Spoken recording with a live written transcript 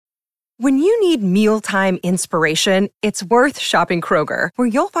When you need mealtime inspiration, it's worth shopping Kroger, where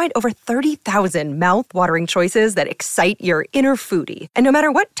you'll find over 30,000 mouth-watering choices that excite your inner foodie. And no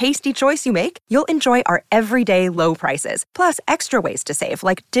matter what tasty choice you make, you'll enjoy our everyday low prices, plus extra ways to save,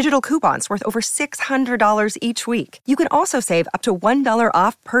 like digital coupons worth over $600 each week. You can also save up to $1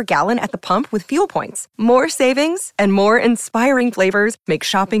 off per gallon at the pump with fuel points. More savings and more inspiring flavors make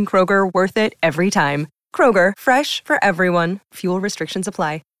shopping Kroger worth it every time. Kroger, fresh for everyone. Fuel restrictions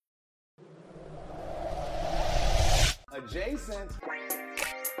apply. Adjacent.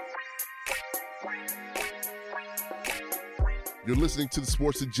 You're listening to the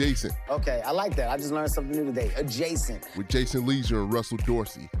Sports Adjacent. Okay, I like that. I just learned something new today. Adjacent. With Jason Leisure and Russell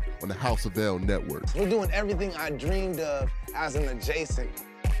Dorsey on the House of L Network. We're doing everything I dreamed of as an adjacent.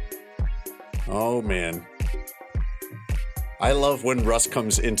 Oh, man. I love when Russ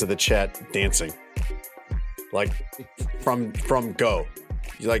comes into the chat dancing. Like, from go.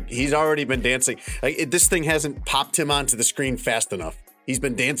 Like, he's already been dancing. Like, this thing hasn't popped him onto the screen fast enough. He's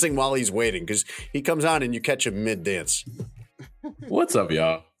been dancing while he's waiting because he comes on and you catch him mid-dance. What's up,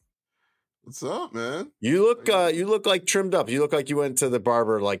 y'all? What's up, man? You look like trimmed up. You look like you went to the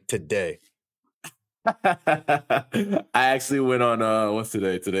barber like today. I actually went on what's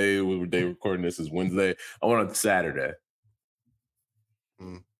today? Today, we day recording this is Wednesday. I went on Saturday.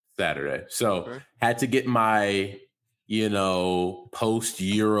 Saturday. So had to get my post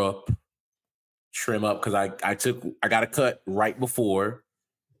Europe trim up because I got a cut right before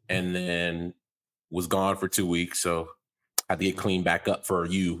and then was gone for 2 weeks. So I had to get cleaned back up for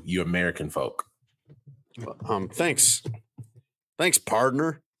you American folk. Thanks,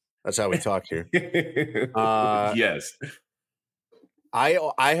 partner. That's how we talk here. Yes.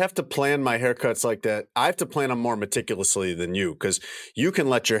 I have to plan my haircuts like that. I have to plan them more meticulously than you because you can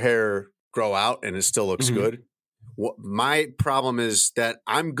let your hair grow out and it still looks good. My problem is that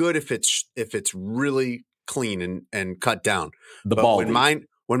I'm good if it's really clean and cut down. But when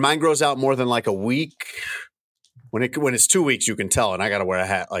mine grows out more than like a week, when it's 2 weeks, you can tell, and I got to wear a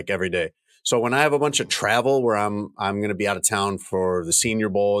hat like every day. So when I have a bunch of travel where I'm going to be out of town for the Senior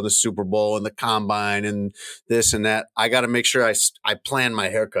Bowl and the Super Bowl and the Combine and this and that, I got to make sure I plan my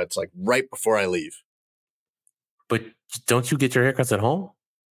haircuts like right before I leave. But don't you get your haircuts at home?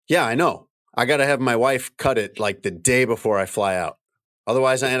 Yeah, I know. I got to have my wife cut it like the day before I fly out.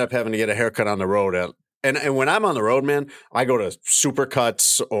 Otherwise, I end up having to get a haircut on the road. And when I'm on the road, man, I go to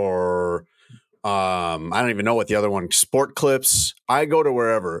Supercuts or I don't even know what the other one, Sport Clips. I go to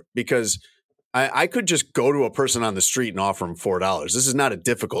wherever because I could just go to a person on the street and offer them $4. This is not a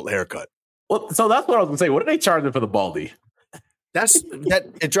difficult haircut. Well, so that's what I was going to say. What are they charging for the baldy?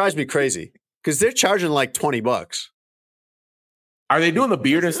 It drives me crazy because they're charging like $20. Are they doing the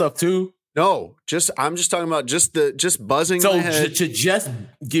beard and stuff too? No, I'm just talking about just buzzing. So my head. To just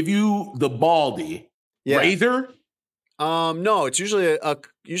give you the baldy razor? No, it's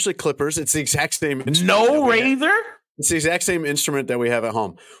usually clippers. It's the exact same. No razor? It's the exact same instrument that we have at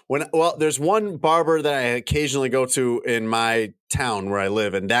home. There's one barber that I occasionally go to in my town where I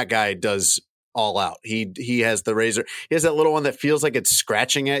live, and that guy does all out. He has the razor. He has that little one that feels like it's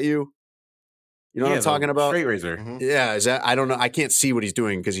scratching at you. You know what I'm talking about? Straight razor. Mm-hmm. Yeah, is that? I don't know. I can't see what he's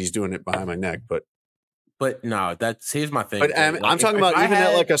doing because he's doing it behind my neck. But no, here's my thing. But I'm talking about even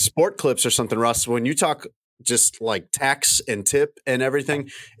at like a Sport Clips or something, Russ. When you talk just like tax and tip and everything,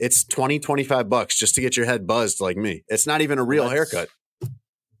 it's $20-$25 just to get your head buzzed like me. It's not even a real haircut.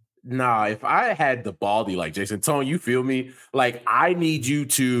 Nah, if I had the baldy like Jason Tone, you feel me? Like I need you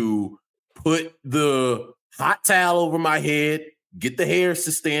to put the hot towel over my head, get the hairs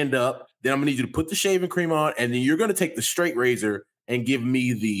to stand up. Then I'm gonna need you to put the shaving cream on, and then you're gonna take the straight razor and give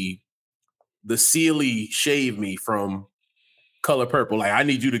me the Sealy shave me from Color Purple. Like I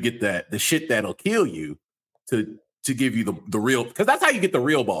need you to get the shit that'll kill you to give you the real, because that's how you get the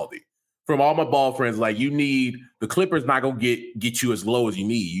real baldy. From all my bald friends, like you need the clippers not gonna get you as low as you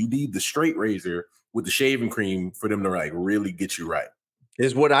need. You need the straight razor with the shaving cream for them to like really get you right.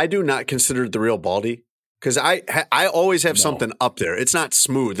 Is what I do not considered the real baldy? Because I always have something up there. It's not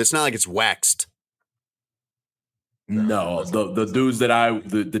smooth. It's not like it's waxed. No, the dudes that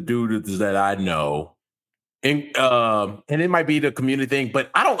I know, and it might be the community thing,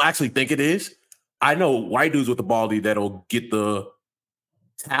 but I don't actually think it is. I know white dudes with the baldy that'll get the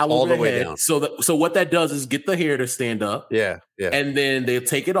towel all over the way head. down. So what that does is get the hair to stand up. Yeah. And then they'll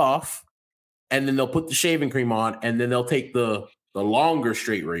take it off, and then they'll put the shaving cream on, and then they'll take the longer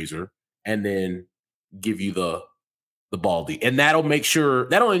straight razor, and then give you the baldy. And that'll ensure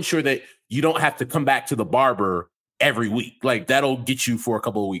that you don't have to come back to the barber every week. Like that'll get you for a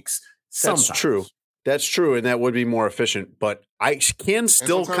couple of weeks. That's true. That's true, and that would be more efficient. But I can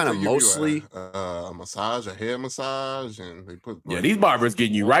still kind of mostly a massage, a hair massage, and they put these barbers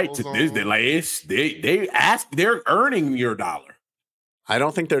getting you right to this. They're earning your dollar. I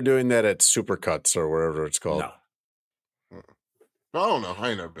don't think they're doing that at Supercuts or wherever it's called. No. I don't know. I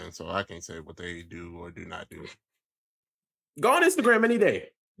ain't never been, so I can't say what they do or do not do. Go on Instagram any day.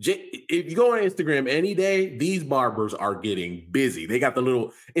 If you go on Instagram any day, these barbers are getting busy. They got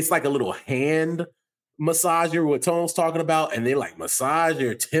it's like a little hand massager, what Tone's talking about, and they like massage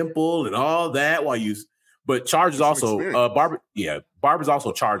your temple and all that but charges also barbers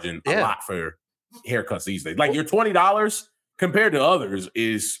also charging a lot for haircuts these days. Like your $20 compared to others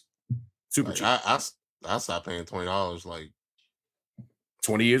is super cheap. I stopped paying $20 like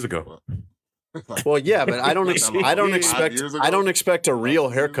 20 years ago. Well, yeah, but I don't expect a real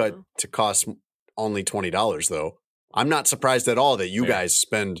haircut to cost only $20 though. I'm not surprised at all that you guys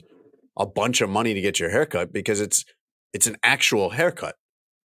spend a bunch of money to get your haircut because it's an actual haircut.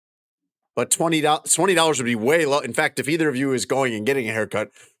 But $20 would be way low. In fact, if either of you is going and getting a haircut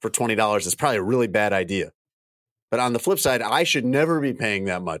for $20, it's probably a really bad idea. But on the flip side, I should never be paying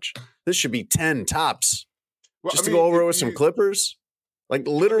that much. This should be 10 tops. To go over it with some clippers. Like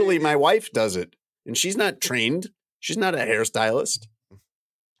literally my wife does it and she's not trained. She's not a hairstylist.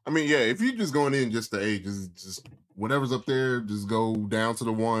 I mean, yeah, if you're just going in just to just whatever's up there, just go down to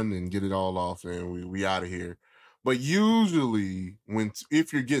the one and get it all off and we out of here. But usually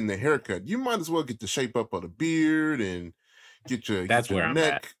if you're getting the haircut, you might as well get the shape up of the beard and get your neck, I'm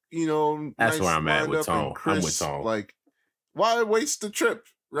at. That's nice where I'm at with Tone. I'm with Tone. Like, why waste the trip?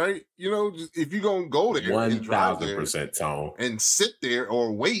 Right, just, if you're gonna go there, 1,000% Tone, and sit there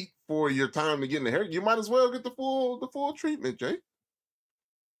or wait for your time to get in the hair, you might as well get the full treatment, Jay.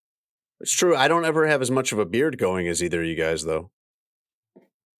 It's true. I don't ever have as much of a beard going as either of you guys, though.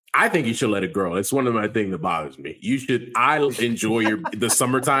 I think you should let it grow. It's one of my things that bothers me. I enjoy the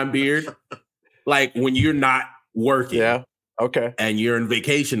summertime beard, like when you're not working. Yeah. Okay. And you're in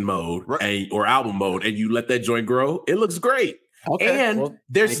vacation mode or album mode, and you let that joint grow. It looks great. Okay, and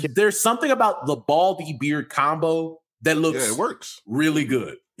there's something about the baldy beard combo that looks it works really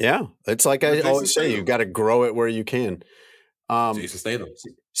good. Yeah, it's like I always say, you got to grow it where you can. Jason Statham.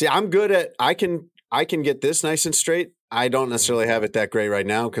 See, I'm good at I can get this nice and straight. I don't necessarily have it that great right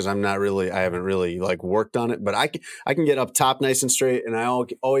now because I haven't really like worked on it. But I can get up top nice and straight, and I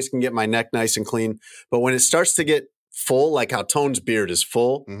always can get my neck nice and clean. But when it starts to get full, like how Tone's beard is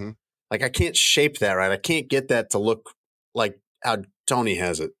full, like I can't shape that right. I can't get that to look like how Tony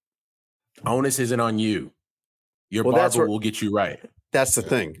has it. Onus isn't on you. Your barber will get you right. That's the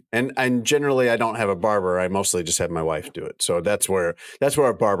thing. And generally I don't have a barber. I mostly just have my wife do it. So that's where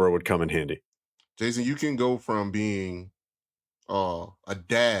a barber would come in handy. Jason, you can go from being a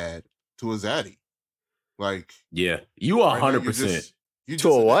dad to a zaddy. Like, yeah, you 100%. You to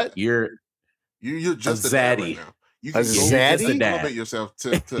a what? You're just a zaddy. Right now. You can zaddy? elevate yourself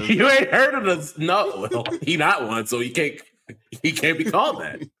to You ain't heard of this. No, well, he not one, so he can't be called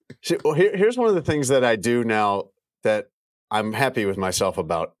that. See, well, here's one of the things that I do now that I'm happy with myself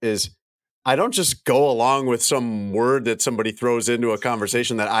about is I don't just go along with some word that somebody throws into a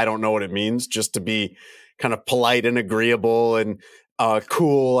conversation that I don't know what it means just to be kind of polite and agreeable and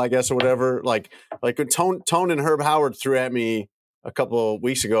cool, I guess, or whatever. Like when Tone and Herb Howard threw at me a couple of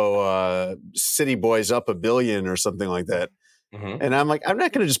weeks ago, City Boys Up $1 billion or something like that. Mm-hmm. And I'm like, I'm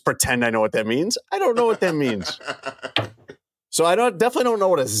not going to just pretend I know what that means. I don't know what that means. So I definitely don't know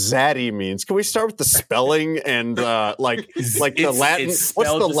what a zaddy means. Can we start with the spelling and the Latin? What's the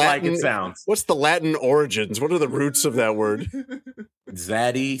Latin? Like it sounds. What's the Latin origins? What are the roots of that word?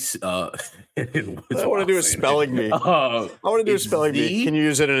 Zaddies. I want to do a spelling bee. I want to do a spelling bee. Can you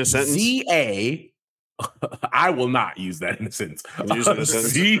use it in a sentence? Z-A. I will not use that in a sentence. Use it in a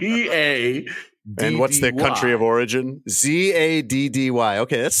sentence. Z-A. And what's the country of origin? Z-A-D-D-Y.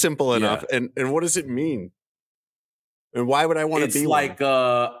 Okay, that's simple enough. And what does it mean? And why would I want to be like,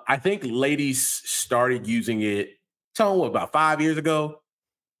 one? I think ladies started using it, about 5 years ago?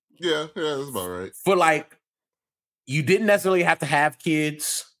 Yeah, that's about right. For like, you didn't necessarily have to have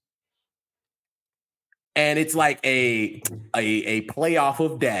kids. And it's like a play off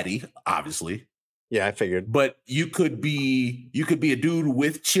of daddy, obviously. Yeah, I figured. But you could be a dude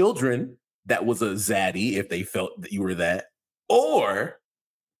with children that was a zaddy if they felt that you were that. Or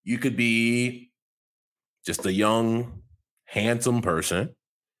you could be just a young, handsome person,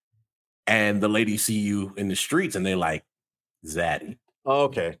 and the ladies see you in the streets and they're like, zaddy.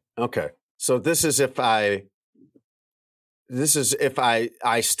 Okay. So this is if I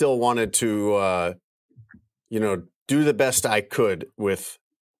still wanted to, do the best I could with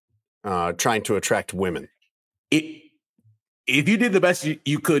trying to attract women? If you did the best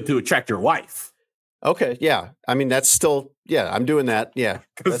you could to attract your wife. Okay, yeah. I mean, that's still, I'm doing that. Yeah.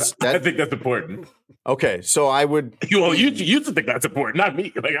 I think that's important. Okay, so I would. Well, you think that's important, not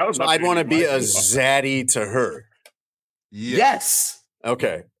me. Like, I'd want to be a zaddy to her. Yes.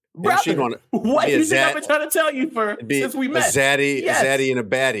 Okay. What you think I've been trying to tell you since we met? A zaddy and a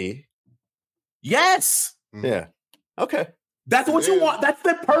baddie. Yes. Yeah. Okay. That's what you want. That's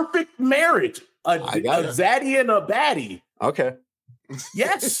the perfect marriage. A zaddy and a baddie. Okay.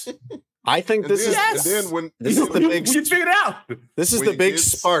 Yes. I think this is. Yes. And then when this is the big. You figured it out. This is the big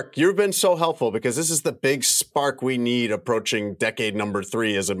spark. You've been so helpful because this is the big spark we need approaching decade number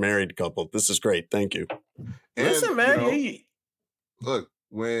 3 as a married couple. This is great. Thank you. Listen, man. Look,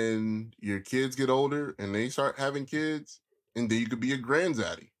 when your kids get older and they start having kids, and then you could be a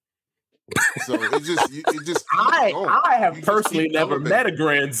granddaddy. So it just. I have personally never met a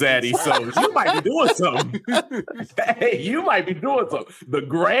granddaddy, so you might be doing something. Hey, you might be doing something. The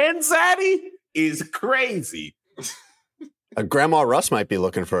granddaddy is crazy. Grandma Russ might be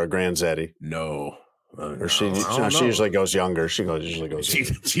looking for a granddaddy. No. Or she usually goes younger. She usually goes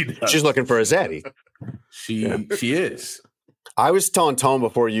younger. She's looking for a zaddy. She is. I was telling Tone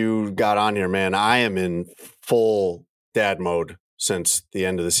before you got on here, man, I am in full dad mode since the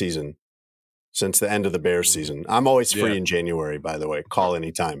end of the season. Since the end of the Bears season. I'm always free in January, by the way. Call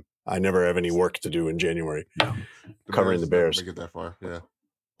anytime. I never have any work to do in January. No. Covering the Bears. Make it that far. Yeah.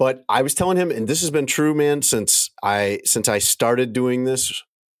 But I was telling him, and this has been true, man, since I started doing this,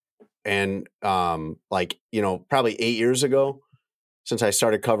 and probably 8 years ago, since I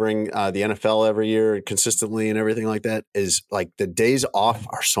started covering the NFL every year consistently and everything like that, is like the days off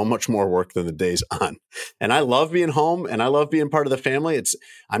are so much more work than the days on. And I love being home and I love being part of the family.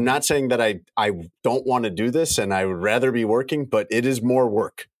 I'm not saying that I don't want to do this and I would rather be working, but it is more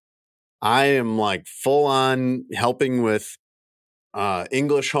work. I am like full on helping with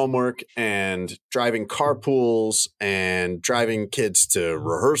English homework and driving carpools and driving kids to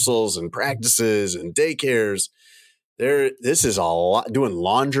rehearsals and practices and daycares. This is a lot. Doing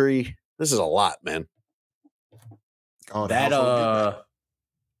laundry. This is a lot, man. Oh,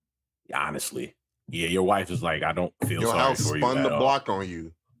 honestly, your wife is like, I don't feel your sorry house for you. Spun the block on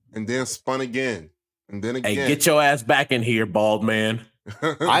you, and then spun again, and then again. Hey, get your ass back in here, bald man.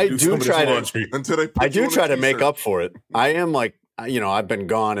 I do try to make up for it. I am like, I've been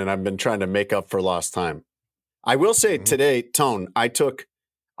gone, and I've been trying to make up for lost time. I will say today, Tone,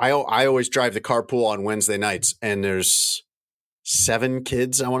 I always drive the carpool on Wednesday nights, and there's 7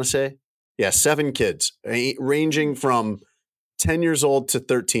 kids, I want to say. Yeah, 7 kids, ranging from 10 years old to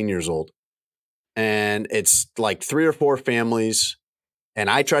 13 years old. And it's like 3 or 4 families. And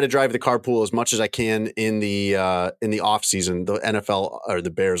I try to drive the carpool as much as I can in the off season, the NFL or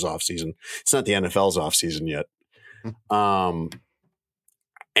the Bears off season. It's not the NFL's off season yet.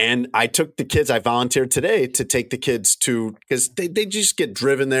 And I took the kids, I volunteered today to take the kids because they just get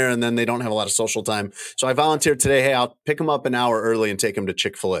driven there and then they don't have a lot of social time. So I volunteered today, hey, I'll pick them up an hour early and take them to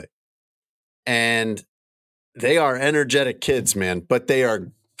Chick-fil-A. And they are energetic kids, man, but they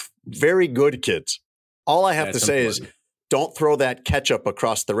are very good kids. All I have to say is don't throw that ketchup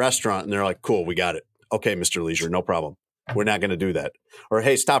across the restaurant. And they're like, cool, we got it. Okay, Mr. Leisure, no problem. We're not going to do that. Or,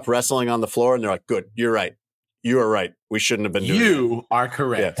 hey, stop wrestling on the floor. And they're like, good, you're right. You are right. We shouldn't have been doing that. You are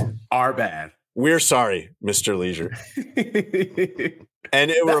correct. Yeah. Our bad. We're sorry, Mr. Leisure. And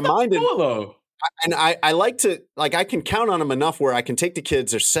it reminded me. Cool, and I like to, I can count on them enough where I can take the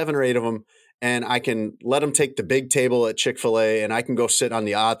kids, there's 7 or 8 of them, and I can let them take the big table at Chick-fil-A, and I can go sit on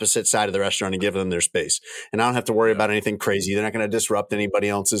the opposite side of the restaurant and give them their space. And I don't have to worry about anything crazy. They're not going to disrupt anybody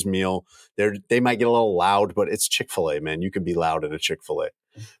else's meal. They might get a little loud, but it's Chick-fil-A, man. You can be loud at a Chick-fil-A.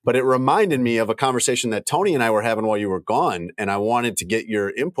 But it reminded me of a conversation that Tony and I were having while you were gone, and I wanted to get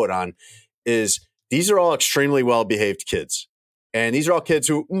your input on, is these are all extremely well-behaved kids. And these are all kids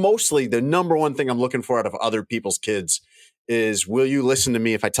who mostly the number one thing I'm looking for out of other people's kids is, will you listen to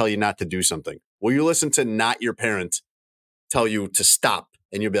me if I tell you not to do something? Will you listen to not your parent tell you to stop?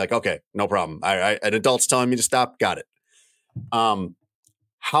 And you'll be like, okay, no problem. An adult's telling me to stop. Got it.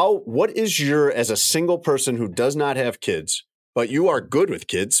 What is as a single person who does not have kids, but you are good with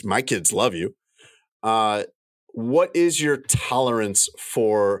kids, my kids love you. What is your tolerance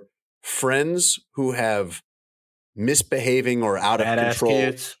for friends who have misbehaving or out of control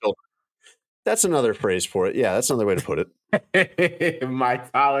kids? That's another phrase for it. Yeah, that's another way to put it. My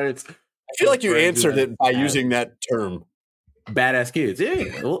tolerance. I feel like you answered it by using that term. Badass kids.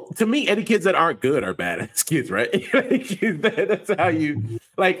 Yeah. Well, to me, any kids that aren't good are badass kids, right? That's how you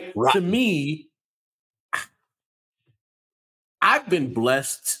right. To me, I've been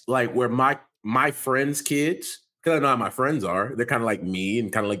blessed, like where my friends' kids, because I know how my friends are, they're kind of like me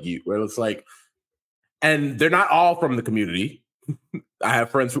and kind of like you, where it's like, and they're not all from the community. I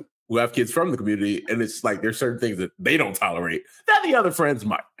have friends who have kids from the community, and it's like there's certain things that they don't tolerate that the other friends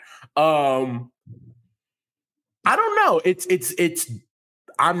might. I don't know. It's.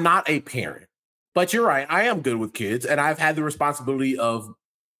 I'm not a parent, but you're right. I am good with kids, and I've had the responsibility of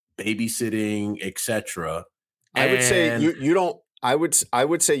babysitting, etc. I would say you don't. I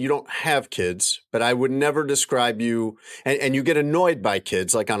would say you don't have kids, but I would never describe you. And you get annoyed by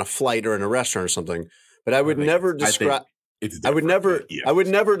kids, like on a flight or in a restaurant or something. But I would never describe. I would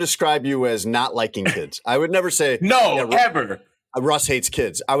never describe you as not liking kids. I would never say no, ever. Russ hates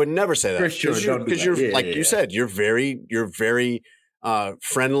kids. I would never say that because you're you said, you're very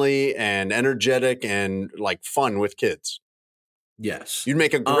friendly and energetic and like fun with kids. Yes, you'd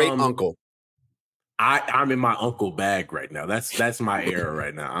make a great uncle. I'm in my uncle bag right now. That's my era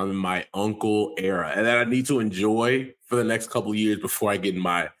right now. I'm in my uncle era, and that I need to enjoy for the next couple of years before I get in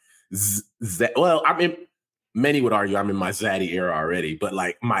my well, I'm in. Many would argue I'm in my Zaddy era already, but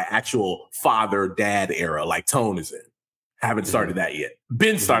like my actual father dad era, like Tone is in. Haven't started that yet.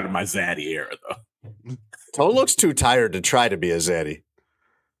 Ben started my Zaddy era though. Tone looks too tired to try to be a Zaddy.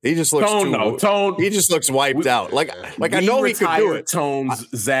 He just looks Tone. He just looks wiped out. Like I know he could do it. Tone's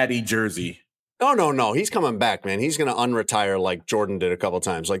Zaddy jersey. No. He's coming back, man. He's going to unretire like Jordan did a couple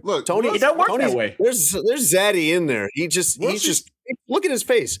times. Like, look, Tony, it don't work that way. There's Zaddy in there. He's just look at his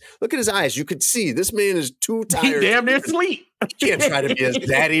face. Look at his eyes. You could see this man is too tired. He damn near sleep. He can't try to be a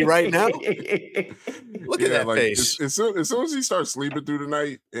Zaddy right now. Look at that face. As soon as he starts sleeping through the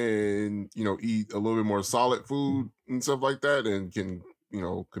night and, eat a little bit more solid food and stuff like that and can,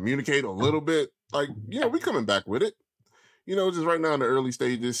 communicate a little bit, like, we coming back with it. Just right now in the early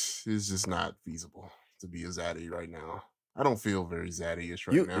stages, it's just not feasible to be a Zaddy right now. I don't feel very Zaddy-ish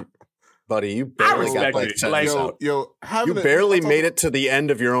right now. Buddy, you barely got that sentence out. You barely made it to the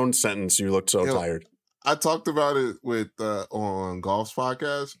end of your own sentence. You looked so tired. I talked about it with on Golf's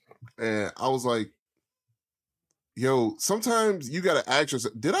podcast, and I was like, sometimes you got to ask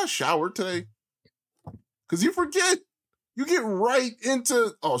yourself, did I shower today? Because you forget. You get right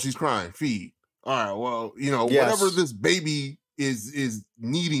into, she's crying, feed. All right, well, whatever this baby is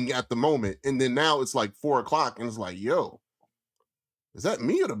needing at the moment. And then now it's like 4:00 and it's like, is that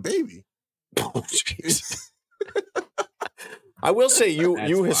me or the baby? Oh, jeez. I will say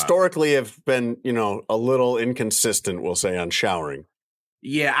you historically have been, a little inconsistent, we'll say, on showering.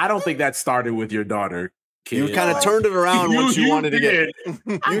 Yeah, I don't think that started with your daughter. Kid. You kind of turned it around once you wanted to get.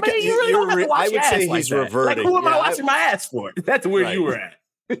 I would say he's reverting. Like, who am I watching my ass for? That's where you were at.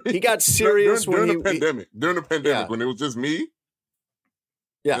 He got serious during the pandemic. During the pandemic, when it was just me.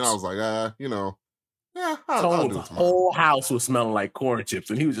 Yeah, and I was like, I'll do it. The whole house was smelling like corn chips,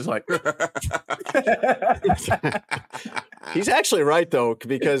 and he was just like. He's actually right though,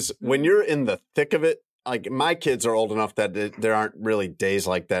 because when you're in the thick of it, like my kids are old enough that there aren't really days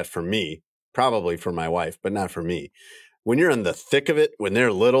like that for me. Probably for my wife, but not for me. When you're in the thick of it, when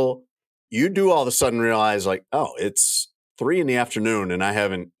they're little, you do all of a sudden realize like, it's 3 p.m. and I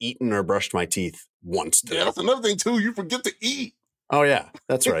haven't eaten or brushed my teeth once today. Yeah, that's another thing too. You forget to eat. Oh yeah,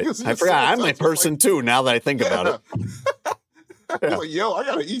 that's right. I forgot. I'm a person too. Now that I think about it, I was like, I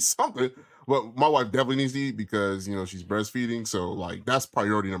gotta eat something. But my wife definitely needs to eat because she's breastfeeding. So like that's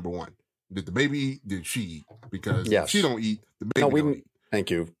priority number one. Did the baby eat? Did she eat? Because if she don't eat, the baby don't eat.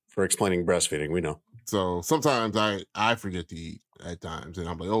 Thank you for explaining breastfeeding. We know. So sometimes I forget to eat at times, and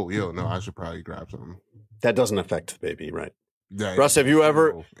I'm like, no, I should probably grab something. That doesn't affect the baby, right? Russ, have you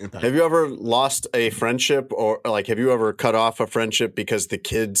ever lost a friendship or like have you ever cut off a friendship because the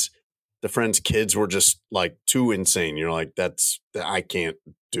friend's kids were just like too insane? You're like, I can't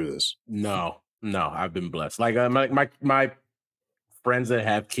do this. No, I've been blessed. Like my friends that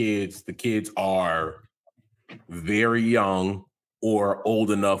have kids, the kids are very young or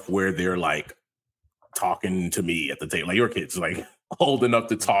old enough where they're like talking to me at the table. Like your kids, like old enough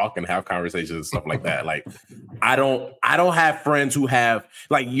to talk and have conversations and stuff like that. Like I don't have friends who have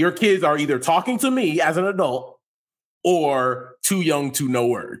like your kids are either talking to me as an adult or too young to know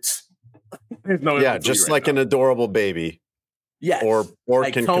words. There's no just like an adorable baby. Yes. Or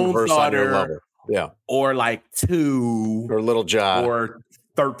like can converse on your level. Yeah. Or like 2 or little Ja or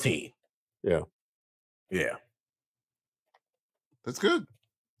 13. Yeah. Yeah. That's good.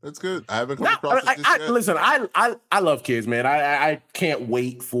 I haven't come across it yet. Listen, I love kids, man. I can't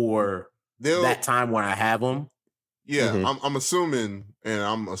wait for that time when I have them. Yeah, mm-hmm. I'm assuming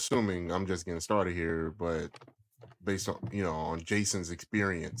I'm just getting started here, but based on on Jason's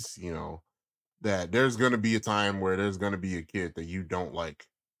experience, that there's going to be a time where there's going to be a kid that you don't like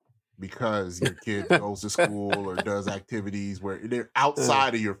because your kid goes to school or does activities where they're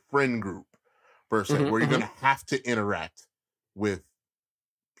outside of your friend group, per se, where you're going to have to interact with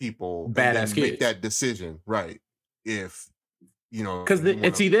people badass and make kids. that decision, right? If because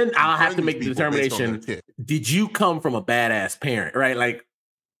then I'll have to make the determination: did you come from a badass parent, right? Like,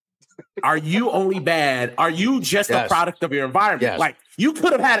 are you only bad? Are you just a product of your environment? Yes. Like, you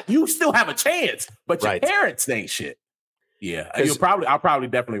could have had, you still have a chance, but your parents ain't shit. Yeah, I'll probably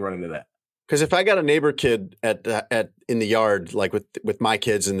definitely run into that. Because if I got a neighbor kid at in the yard, like with my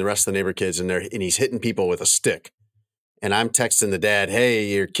kids and the rest of the neighbor kids, and he's hitting people with a stick, and I'm texting the dad, "Hey,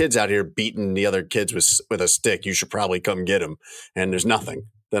 your kid's out here beating the other kids with a stick. You should probably come get him." And there's nothing.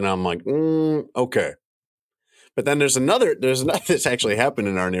 Then I'm like, okay. But then there's another. This actually happened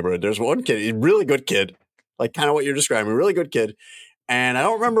in our neighborhood. There's one kid, a really good kid, like kind of what you're describing, a really good kid. And I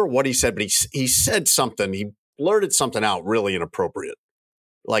don't remember what he said, but he said something. He blurted something out really inappropriate.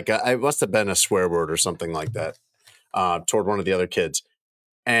 Like it must have been a swear word or something like that toward one of the other kids.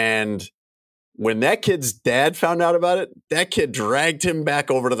 And when that kid's dad found out about it, that kid dragged him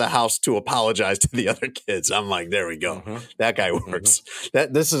back over to the house to apologize to the other kids. I'm like, there we go. That guy works.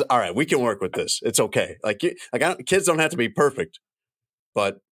 This is all right. We can work with this. It's okay. Kids don't have to be perfect,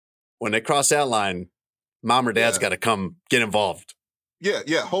 but when they cross that line, mom or dad's got to come get involved.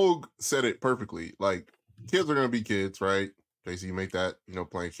 Yeah. Hogue said it perfectly. Like, kids are going to be kids, right? JC, you make that,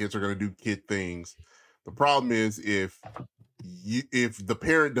 playing. Kids are going to do kid things. The problem is if the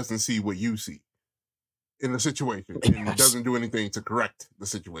parent doesn't see what you see in the situation and doesn't do anything to correct the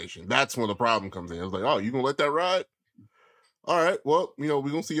situation, that's when the problem comes in. It's like, oh, you going to let that ride? All right. Well, we're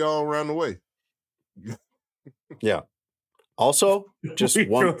going to see y'all around the way. Yeah. Also, just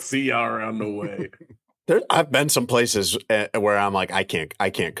one. See y'all around the way. I've been some places where I'm like, I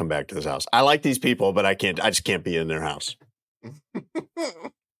can't come back to this house. I like these people, but I just can't be in their house.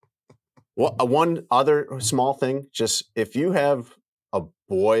 Well, one other small thing, just if you have a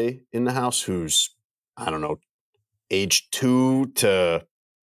boy in the house who's, I don't know, age 2 to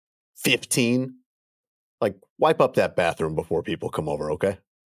 15, like wipe up that bathroom before people come over. Okay.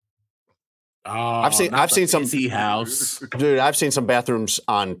 I've seen some house, dude. I've seen some bathrooms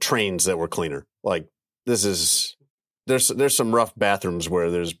on trains that were cleaner. Like, there's some rough bathrooms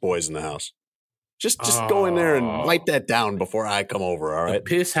where there's boys in the house. Just go in there and wipe that down before I come over. All right. The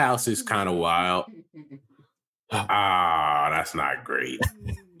piss house is kind of wild. That's not great.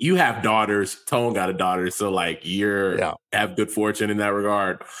 You have daughters. Tone got a daughter, so like have good fortune in that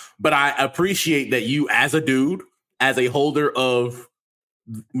regard. But I appreciate that you, as a dude, as a holder of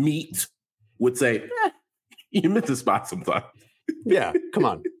meat, would say, you miss a spot sometimes. Yeah, come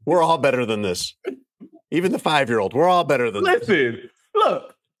on. We're all better than this. Even the 5-year-old, we're all better than this. Listen,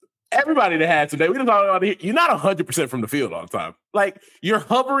 look, everybody that had today, we didn't talk about it. You're not 100% from the field all the time. Like, you're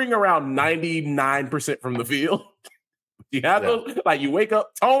hovering around 99% from the field. You have those, like, you wake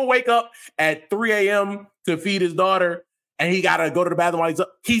up at 3 a.m. to feed his daughter, and he got to go to the bathroom while he's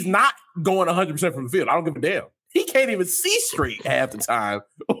up. He's not going 100% from the field. I don't give a damn. He can't even see straight half the time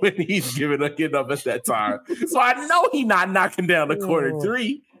when he's getting up at that time. So I know he's not knocking down the corner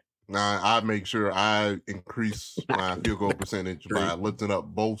 3. Nah, I make sure I increase my field goal percentage by lifting up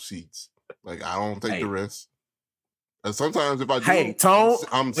both seats. Like, I don't take the risk. And sometimes if I do, Tone,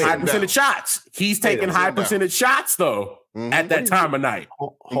 I'm high percentage shots. He's taking high percentage shots though at that time of night.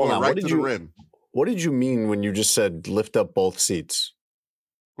 Hold on, right to the rim. What did you mean when you just said lift up both seats?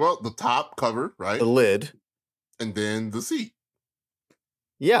 Well, the top cover, right? The lid. And then the seat.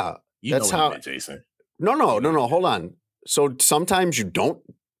 Yeah. That's how, Jason. No. Hold on. So sometimes you don't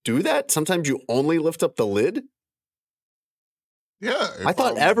do that? Sometimes you only lift up the lid? Yeah. I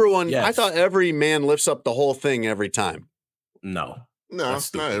thought every man lifts up the whole thing every time. No,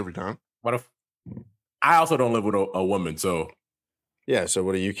 it's not every time. What if I also don't live with a woman, so yeah, so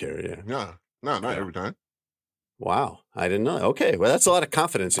what do you care? Yeah. No, not every time. Wow. I didn't know. Okay. Well, that's a lot of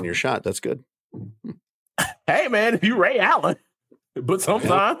confidence in your shot. That's good. Hey man, you Ray Allen. But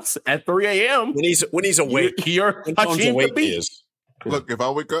sometimes at 3 a.m. when he's awake, you're touching the beat. Look, if I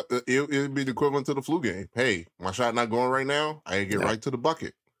wake up, it'd be the equivalent to the flu game. Hey, my shot not going right now. I get right to the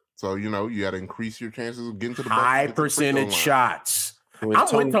bucket. So, you got to increase your chances of getting to the bucket. High percentage shots. I'm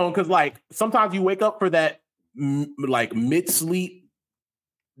with Tone because, like, sometimes you wake up for that, like, mid-sleep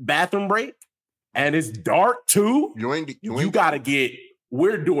bathroom break, and it's dark, too. You got to get,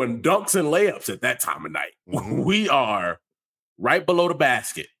 we're doing dunks and layups at that time of night. Mm-hmm. We are right below the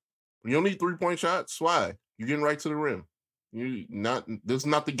basket. You don't need 3-point shots. Why? You're getting right to the rim. This is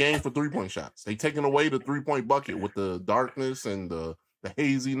not the game for 3-point shots. They taking away the 3-point bucket with the darkness and the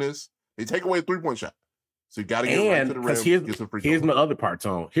haziness. They take away a 3-point shot. So you got to get right to the rim. Here's my other part,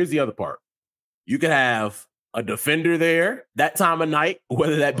 Tone. Here's the other part. You can have a defender there that time of night,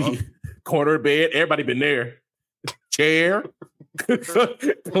 whether that be corner bed, everybody been there, chair,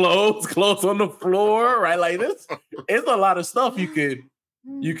 clothes on the floor, right? Like this, it's a lot of stuff you could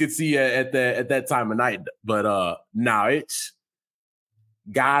see at that time of night. But now it's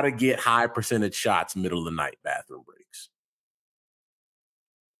gotta get high percentage shots middle of the night bathroom breaks.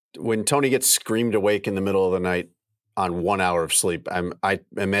 When Tony gets screamed awake in the middle of the night on 1 hour of sleep, I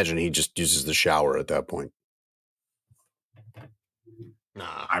imagine he just uses the shower at that point. Nah,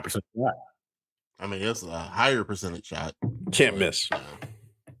 high percentage shot. I mean, it's a higher percentage shot. Can't miss.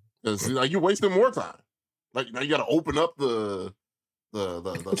 Because like you're wasting more time. Like now you got to open up the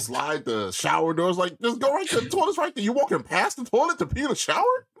slide, the shower doors. Like just go right to the toilet's right there. You walking past the toilet to pee in the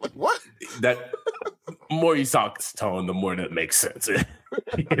shower? Like what? That more you talk, Tone, the more that makes sense.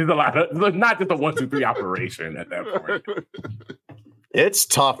 It's a lot of not just a 1, 2, 3 operation at that point. It's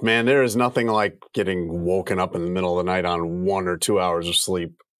tough, man. There is nothing like getting woken up in the middle of the night on 1 or 2 hours of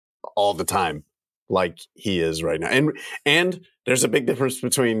sleep all the time, like he is right now. And there's a big difference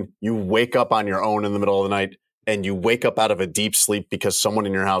between you wake up on your own in the middle of the night and you wake up out of a deep sleep because someone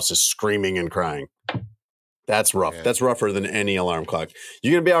in your house is screaming and crying. That's rough. Yeah. That's rougher than any alarm clock.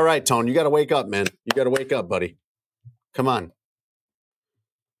 You're going to be all right, Tone. You got to wake up, man. You got to wake up, buddy. Come on.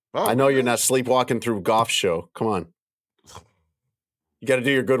 Oh, I know you're not sleepwalking through Goff's show. Come on. You got to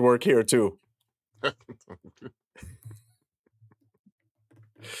do your good work here, too.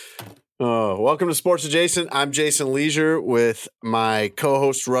 Welcome to Sports Adjacent. I'm Jason Leisure with my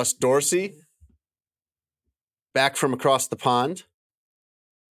co-host, Russ Dorsey. Back from across the pond.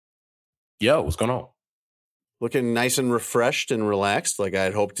 Yo, what's going on? Looking nice and refreshed and relaxed like I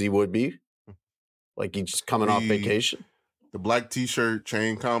had hoped he would be. Like he's just coming off vacation. The black t-shirt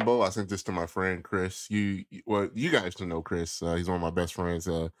chain combo. I sent this to my friend Chris. You guys should know Chris. He's one of my best friends.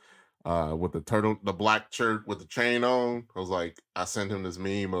 With the black shirt with the chain on. I sent him this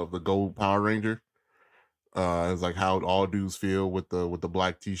meme of the gold Power Ranger. It's like how all dudes feel with the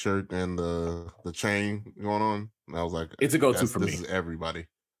black t-shirt and the chain going on. And I was like, it's a go-to for me. This is everybody.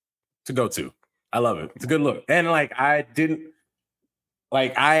 It's a go-to. I love it. It's a good look. And I've been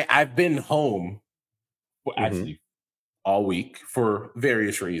home actually all week for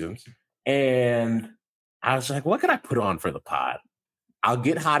various reasons. And I was like, what can I put on for the pod? I'll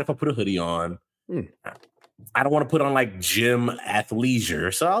get hot if I put a hoodie on. I don't want to put on gym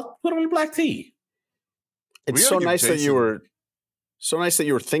athleisure, so I'll put on a black tee. It's so nice that you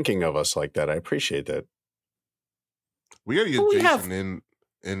were thinking of us like that. I appreciate that. We gotta get Jason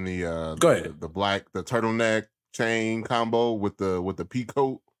in the Go ahead. The turtleneck chain combo with the pea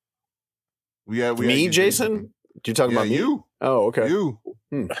coat. Me, Jason? You talking about me? You? Oh, okay. You.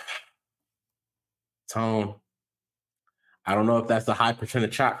 Tone. I don't know if that's a high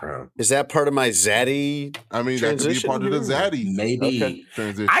percentage shot for him. Is that part of my Zaddy? I mean, that could be part of the Zaddy. Maybe.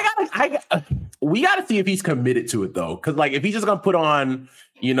 Transition. We got to see if he's committed to it though, because if he's just gonna put on,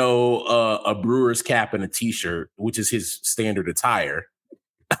 a Brewers cap and a t-shirt, which is his standard attire,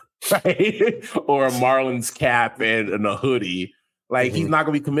 right, or a Marlins cap and a hoodie, he's not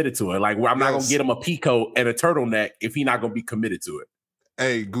gonna be committed to it. I'm not gonna get him a peacoat and a turtleneck if he's not gonna be committed to it.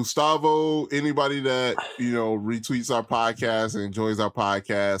 Hey, Gustavo, anybody that, retweets our podcast and enjoys our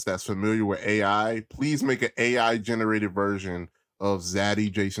podcast that's familiar with AI, please make an AI-generated version of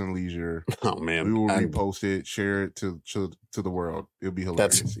Zaddy Jason Leisure. Oh, man. We will repost it, share it to the world. It'll be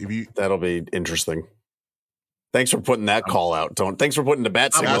hilarious. That'll be interesting. Thanks for putting that call out, Tone. Thanks for putting the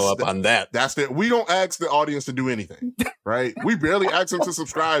bat signal up on that. That's it. We don't ask the audience to do anything, right? We barely ask them to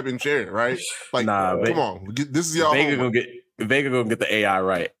subscribe and share, right? Come on. This is y'all. Vega gonna get the AI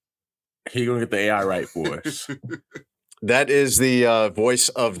right. He gonna get the AI right for us. That is the voice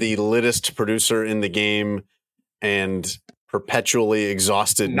of the littest producer in the game and perpetually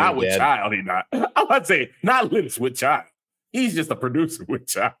exhausted. Not with child, he not. I would say not littest with child. He's just a producer with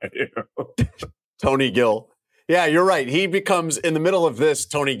child. Tony Gill. Yeah, you're right. He becomes, in the middle of this,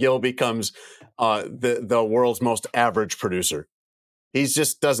 Tony Gill becomes the world's most average producer. He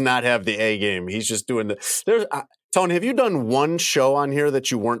just does not have the A game. He's just doing Tony, have you done one show on here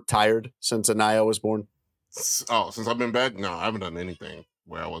that you weren't tired since Anaya was born? Oh, since I've been back? No, I haven't done anything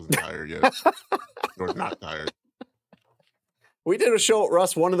where I wasn't tired yet. Or not tired. We did a show,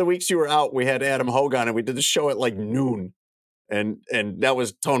 Russ, one of the weeks you were out, we had Adam Hogan, and we did the show at noon. And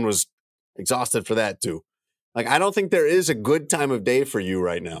Tone was exhausted for that too. I don't think there is a good time of day for you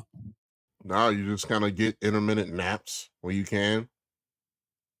right now. No, you just kind of get intermittent naps when you can.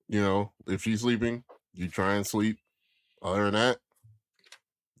 If she's sleeping, you try and sleep. Other than that,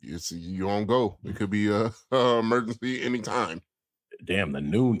 you on go. It could be a emergency anytime. Damn, the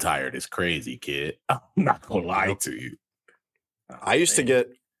noon tired is crazy, kid. I'm not gonna lie to you. I used to get,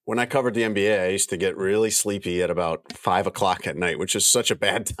 when I covered the NBA, I used to get really sleepy at about 5 o'clock at night, which is such a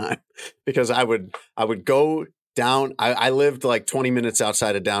bad time because I would go down. I lived like 20 minutes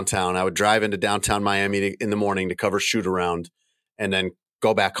outside of downtown. I would drive into downtown Miami in the morning to cover shoot around and then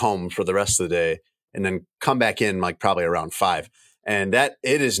go back home for the rest of the day and then come back in like probably around 5. And it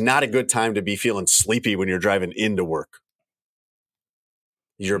is not a good time to be feeling sleepy when you're driving into work.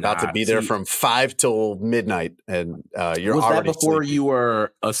 You're about to be there from 5 till midnight, and you're was already that before sleepy. You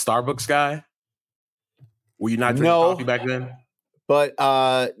were a Starbucks guy? Were you not drinking coffee back then? But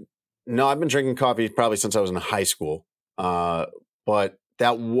no, I've been drinking coffee probably since I was in high school. But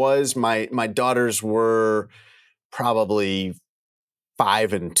that was my daughters were probably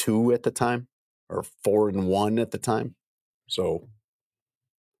 5 and 2 at the time, or 4 and 1 at the time. So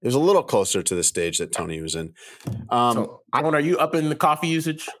it was a little closer to the stage that Tony was in. Are you up in the coffee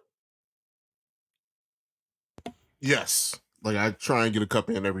usage? Yes. Like I try and get a cup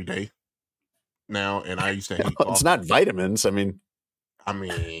in every day now, and I used to hate coffee. It's not vitamins. I mean,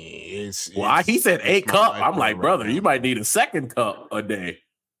 he said 8 cup. I'm like, brother, you might need a second cup a day.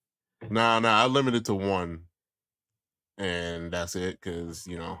 Nah, I limit it to 1, and that's it. Because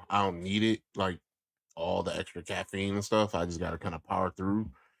I don't need it like all the extra caffeine and stuff. I just got to kind of power through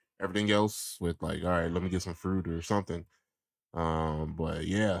everything else with like, all right, let me get some fruit or something. But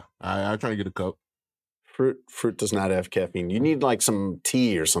yeah, I try to get a cup. Fruit does not have caffeine. You need like some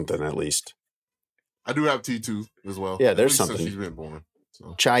tea or something at least. I do have tea too as well. Yeah, there's something. Since she's been born.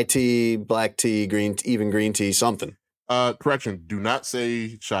 So. Chai tea, black tea, green tea, something. Correction, do not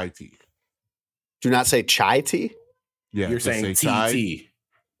say chai tea. Do not say chai tea? Yeah, you're saying TT.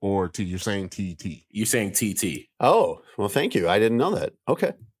 Or tea. You're saying TT. You're saying TT. Oh, well, thank you. I didn't know that.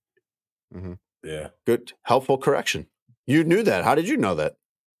 Okay. Mm-hmm. Yeah. Good, helpful correction. You knew that. How did you know that?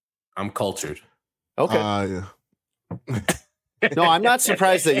 I'm cultured. Okay. Yeah. No, I'm not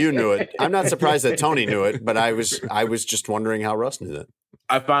surprised that you knew it. I'm not surprised that Tony knew it, but I was just wondering how Russ knew that.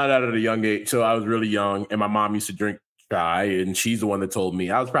 I found out at a young age. So I was really young, and my mom used to drink chai, and she's the one that told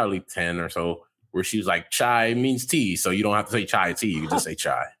me. I was probably 10 or so, where she was like, chai means tea, so you don't have to say chai tea. You can just say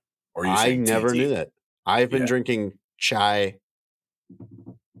chai. Or you I never knew that. I've been drinking chai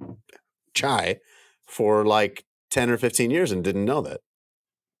for like 10 or 15 years and didn't know that.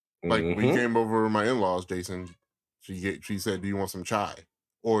 Like we came over my in-laws, Jason. She said, "Do you want some chai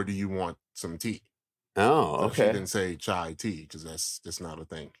or do you want some tea?" Oh, so okay. She didn't say chai tea because that's not a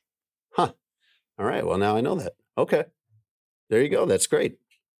thing. Huh. All right. Well, now I know that. Okay. There you go. That's great.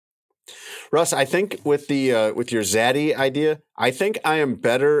 Russ, I think with your Zaddy idea, I think I am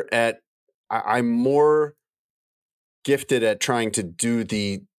better at. I'm more gifted at trying to do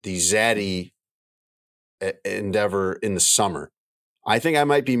the Zaddy endeavor in the summer. I think I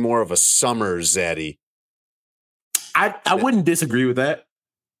might be more of a summer Zaddy. I wouldn't disagree with that.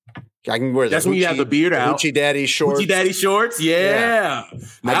 I can wear that. That's when you have the beard out. Hoochie Daddy shorts. Hoochie Daddy shorts? Yeah.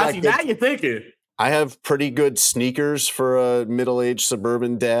 Now you're thinking. I have pretty good sneakers for a middle-aged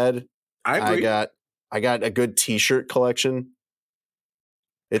suburban dad. I agree. I got a good T-shirt collection.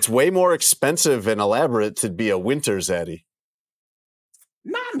 It's way more expensive and elaborate to be a winter Zaddy.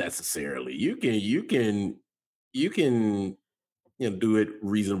 Not necessarily. You can do it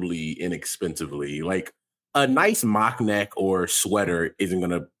reasonably inexpensively. Like a nice mock neck or sweater isn't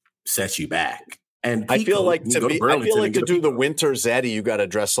going to set you back. And I feel like to do the winter Zaddy, you got to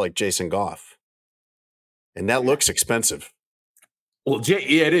dress like Jason Goff, and that looks expensive. Well,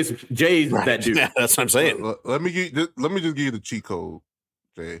 it is. Jay's right. That dude. Yeah, that's what I'm saying. Let me just give you the cheat code,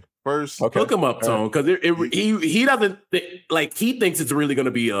 Jay. First, okay. Hook him up, Tone, because he doesn't he thinks it's really going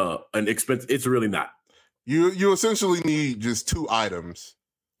to be an expense. It's really not. You essentially need just 2 items,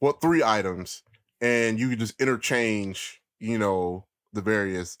 3 items, and you can just interchange, the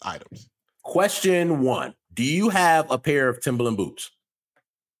various items. Question 1: do you have a pair of Timberland boots?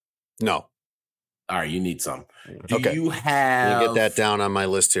 No. All right, you need some. Do you have? Let me get that down on my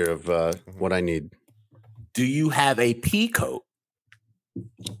list here of what I need. Do you have a pea coat?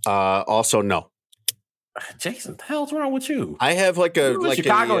 Also, no. Jason, the hell's wrong with you? I have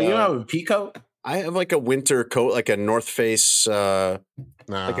Chicago. You have a pea coat? I have like a winter coat, like a North Face, coat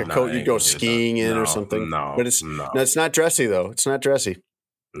you go skiing in or something. No, but it's not dressy though. It's not dressy.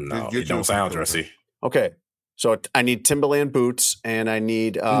 No, it don't sound dressy. Okay, so I need Timberland boots, and I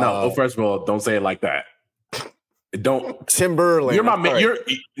need first of all, don't say it like that. Don't Timberland. You're my You're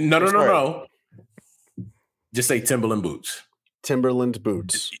no. Just say Timberland boots. Timberland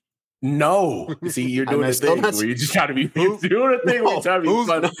boots. No, see, you're doing the still thing not- where you're just trying to be you're doing the thing where you're trying to be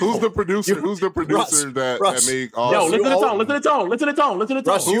funny. Who's the producer? Who's the producer that made all? Yo, listen to the you tone. Listen to the tone. Listen to the tone. Listen to the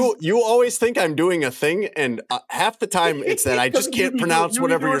tone. Russ, you always think I'm doing a thing, and half the time it's that I just can't pronounce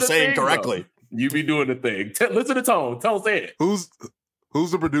whatever you're saying correctly. You be doing the thing. Listen to the tone. Tone, say it. Who's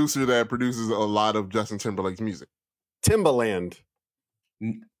the producer that produces a lot of Justin Timberlake's music? Timbaland.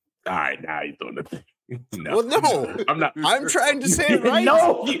 All right, now you're doing the thing. No. Well, no, I'm not. I'm trying to say it right.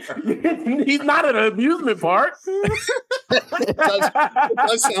 No, he's not at an amusement park. It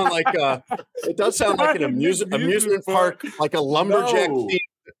does sound like an amusement park, like a lumberjack themed,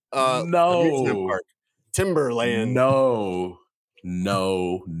 amusement park. Timberland. No.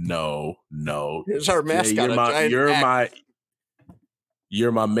 Here's our mascot.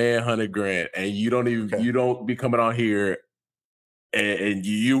 You're my man, Hunter Grant, and you don't be coming on here and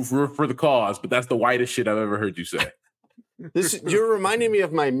you for the cause, but that's the whitest shit I've ever heard you say. You're reminding me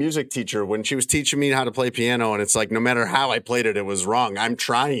of my music teacher when she was teaching me how to play piano, and it's like no matter how I played it, it was wrong. I'm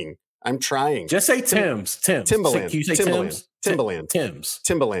trying. Just say Tim's. Timbaland. Can you say Timbaland. Tim's? Tim's.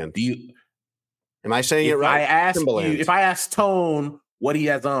 Timbaland. Do you? Am I saying it right? If I ask Tone what he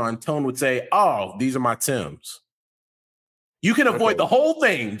has on, Tone would say, "Oh, these are my Tims." You can avoid the whole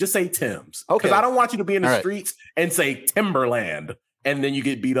thing. Just say Tim's. Okay. Because I don't want you to be in the streets and say Timberland, and then you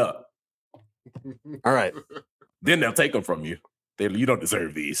get beat up. All right. Then they'll take them from you. You don't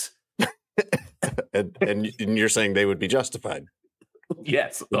deserve these. and you're saying they would be justified.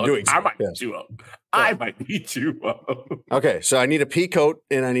 Yes. Doing so. I might beat you up. Yeah. I might beat you up. Okay. So I need a pea coat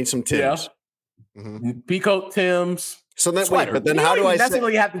and I need some Tims. Yeah. Mm-hmm. Pea coat, Tims. So then, wait, but then how do I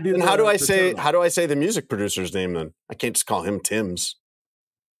say? Have to do how do I say the music producer's name? Then I can't just call him Tim's.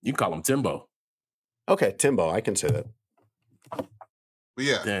 You can call him Timbo. Okay, Timbo. I can say that. But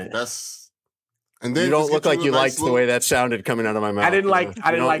yeah, that's. And then you don't look like you liked the way that sounded coming out of my mouth. I didn't like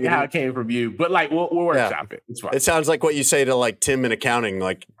how it came from you, but like we'll workshop it. It's fine. It sounds like what you say to like Tim in accounting,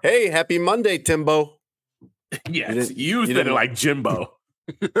 like, "Hey, happy Monday, Timbo." Yes, you said it like Jimbo.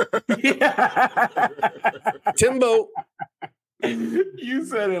 Timbo. You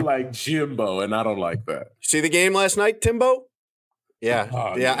said it like Jimbo, and I don't like that. See the game last night, Timbo? Yeah.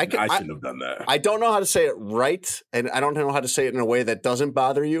 I shouldn't have done that. I don't know how to say it right, and I don't know how to say it in a way that doesn't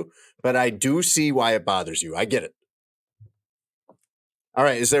bother you, but I do see why it bothers you. I get it. All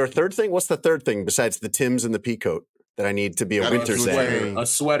right. Is there a third thing? What's the third thing besides the Tims and the pea coat that I need to be a winter Zaddy? A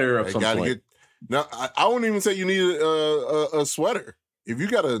sweater of some point. No, I wouldn't even say you need a sweater. If you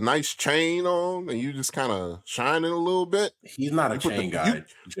got a nice chain on and you just kind of shining a little bit, he's not a chain guy.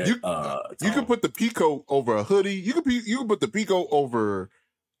 You can put the peacoat over a hoodie. You can put the peacoat over,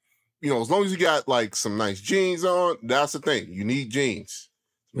 as long as you got like some nice jeans on. That's the thing. You need jeans,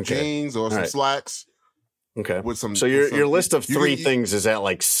 jeans or some slacks. Okay. So your list of three things is at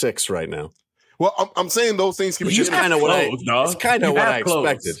like 6 right now. Well, I'm saying those things can be. It's kind of what I expected.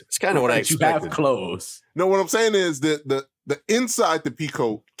 It's kind of what I expected. You have clothes. No, what I'm saying is that the inside the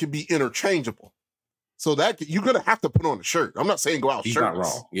peacoat can be interchangeable, so that you're gonna have to put on a shirt. I'm not saying go out shirtless. He's not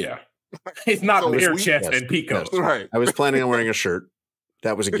wrong. Yeah, it's not bare chest and peacoat. Yes. Right. I was planning on wearing a shirt.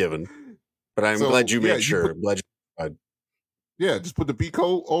 That was a given, but I'm glad you made sure. Yeah, just put the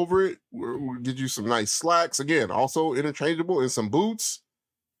peacoat over it. We'll get you some nice slacks. Again, also interchangeable, and some boots.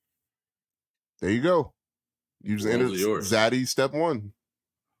 There you go. Use Zaddies step 1.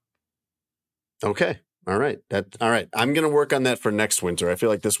 Okay. All right. All right. I'm going to work on that for next winter. I feel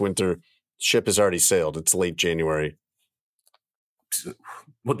like this winter ship has already sailed. It's late January.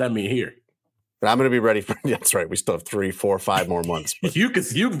 What that mean here? But I'm going to be ready for. That's right. We still have 3, 4, 5 more months. You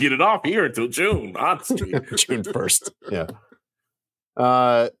can get it off here until June. Honestly, June 1st. Yeah.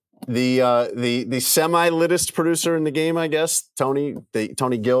 The semi-litest producer in the game, I guess, Tony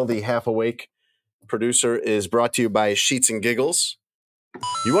Gill, the half awake producer, is brought to you by Sheets and Giggles.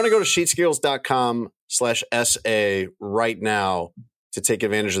 You want to go to sheetsgiggles.com/SA right now to take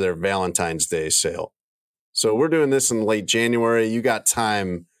advantage of their Valentine's Day sale. So we're doing this in late January. You got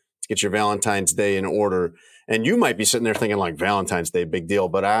time to get your Valentine's Day in order. And you might be sitting there thinking like Valentine's Day, big deal.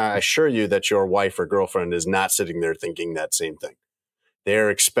 But I assure you that your wife or girlfriend is not sitting there thinking that same thing. They're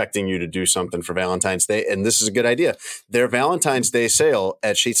expecting you to do something for Valentine's Day. And this is a good idea. Their Valentine's Day sale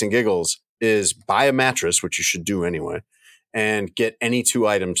at Sheets and Giggles is buy a mattress, which you should do anyway, and get any 2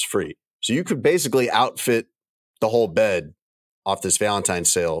 items free. So you could basically outfit the whole bed off this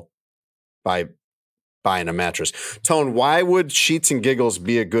Valentine's sale by buying a mattress. Tone, why would Sheets and Giggles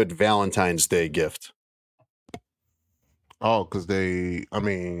be a good Valentine's Day gift? Oh, because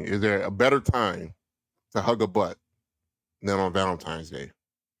is there a better time to hug a butt than on Valentine's Day?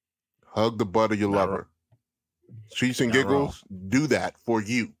 Hug the butt of your lover. Sheets and Giggles do that for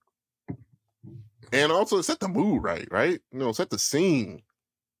you. And also set the mood right? Set the scene.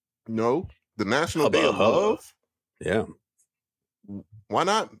 The National Hubba, Day of hubba. Love. Yeah. Why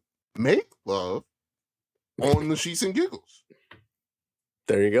not make love on the Sheets and Giggles?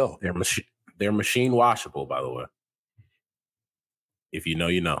 There you go. They're machine washable, by the way. If you know,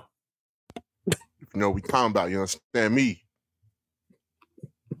 you know. We talking about, you understand me?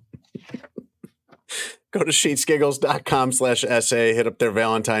 Go to sheetsgiggles.com/SA, hit up their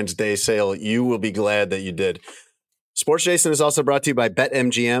Valentine's Day sale. You will be glad that you did. Sports Jason is also brought to you by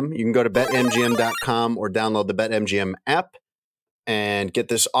BetMGM. You can go to betmgm.com or download the BetMGM app and get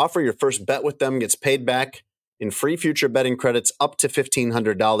this offer. Your first bet with them gets paid back in free future betting credits up to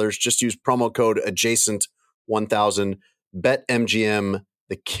 $1,500. Just use promo code adjacent1000. BetMGM,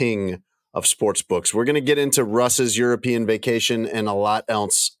 the king of sports books. We're going to get into Russ's European vacation and a lot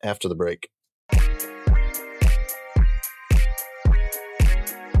else after the break.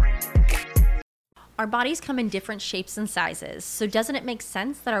 Our bodies come in different shapes and sizes, so doesn't it make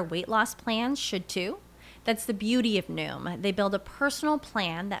sense that our weight loss plans should too? That's the beauty of Noom. They build a personal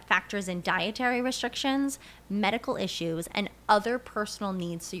plan that factors in dietary restrictions, medical issues, and other personal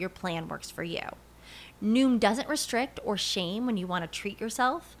needs so your plan works for you. Noom doesn't restrict or shame when you want to treat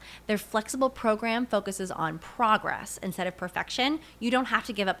yourself. Their flexible program focuses on progress instead of perfection. You don't have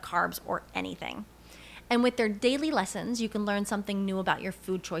to give up carbs or anything. And with their daily lessons, you can learn something new about your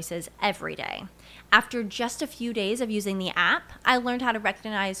food choices every day. After just a few days of using the app, I learned how to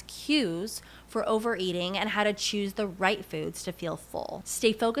recognize cues for overeating and how to choose the right foods to feel full.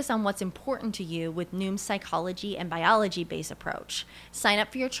 Stay focused on what's important to you with Noom's psychology and biology-based approach. Sign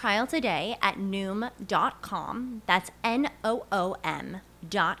up for your trial today at Noom.com. That's Noom.com.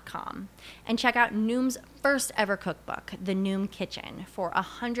 And check out Noom's first ever cookbook, The Noom Kitchen, for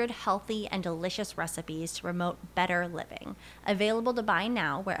 100 healthy and delicious recipes to promote better living. Available to buy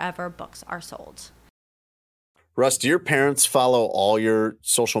now wherever books are sold. Russ, do your parents follow all your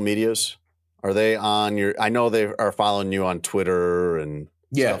social medias? Are they on your? I know they are following you on Twitter and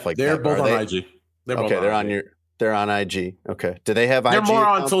stuff like they're that. Both on IG. They're on IG. Okay. Do they have IG? They're more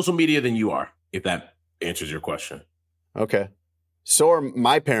accounts? on social media than you are, if that answers your question. Okay. So are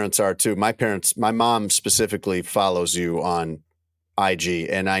my parents are too. My mom specifically follows you on IG.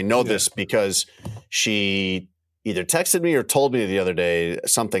 And I know this because she either texted me or told me the other day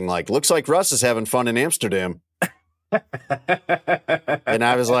something like, looks like Russ is having fun in Amsterdam. And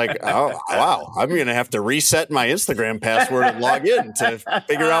I was like, oh, wow, I'm going to have to reset my Instagram password and log in to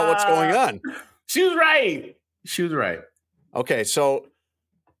figure out what's going on. She was right. Okay, so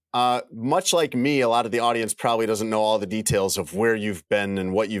much like me, a lot of the audience probably doesn't know all the details of where you've been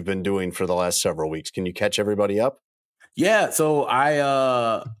and what you've been doing for the last several weeks. Can you catch everybody up? Yeah, so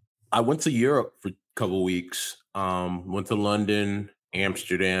I went to Europe for a couple of weeks. Went to London,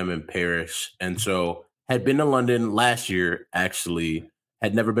 Amsterdam, and Paris. And so had been to London last year, actually.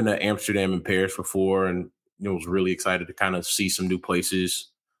 Had never been to Amsterdam and Paris before, and was really excited to kind of see some new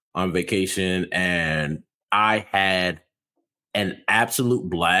places on vacation. And I had an absolute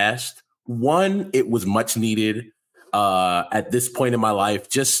blast. One, it was much needed at this point in my life,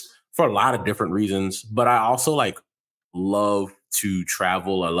 just for a lot of different reasons. But I also love to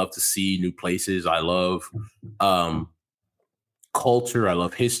travel. I love to see new places. I love culture. I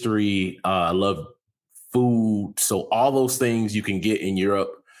love history. I love food. So all those things you can get in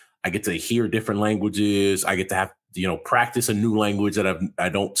Europe. I get to hear different languages. I get to have, practice a new language that I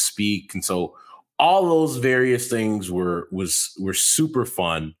don't speak. And so all those various things were super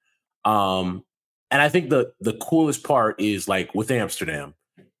fun. And I think the coolest part is with Amsterdam,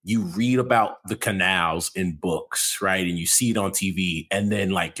 you read about the canals in books, right? And you see it on TV, and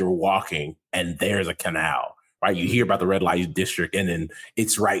then you're walking and there's a canal, right? You hear about the red light district and then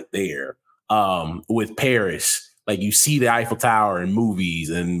it's right there. With Paris, you see the Eiffel Tower in movies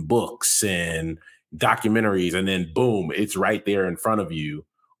and books and documentaries, and then boom, it's right there in front of you.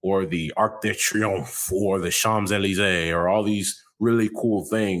 Or the Arc de Triomphe or the Champs-Élysées or all these really cool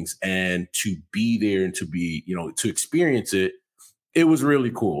things. And to be there and to be, to experience it, it was really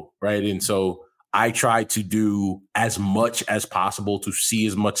cool, right? And so I tried to do as much as possible to see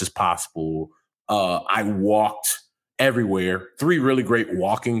as much as possible. I walked everywhere, 3 really great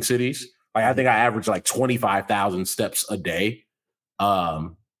walking cities. I think I averaged 25,000 steps a day,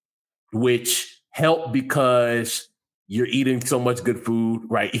 which helped because you're eating so much good food,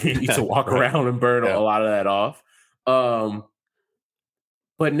 right? You need to walk around and burn a lot of that off.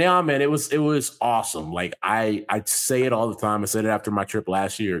 But now, man, it was awesome. I'd say it all the time. I said it after my trip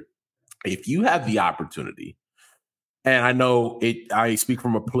last year. If you have the opportunity, and I know I speak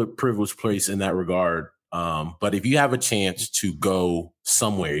from a privileged place in that regard. But if you have a chance to go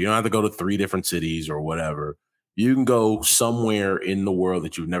somewhere, you don't have to go to 3 different cities or whatever. You can go somewhere in the world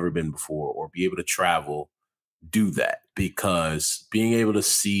that you've never been before or be able to travel, do that, because being able to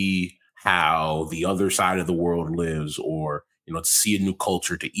see how the other side of the world lives, or, to see a new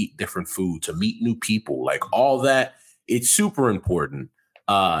culture, to eat different food, to meet new people, like all that, it's super important.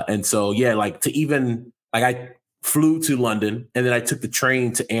 And so, yeah, like to even, like I flew to London and then I took the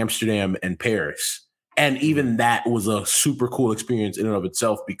train to Amsterdam and Paris. And even that was a super cool experience in and of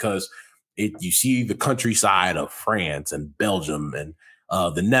itself, because you see the countryside of France and Belgium and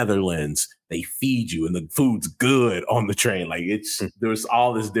the Netherlands. They feed you and the food's good on the train. Like there's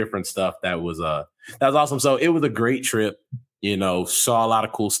all this different stuff that was awesome. So it was a great trip. Saw a lot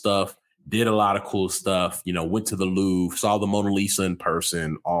of cool stuff, did a lot of cool stuff. Went to the Louvre, saw the Mona Lisa in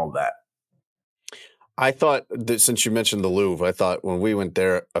person, all that. I thought that since you mentioned the Louvre, I thought when we went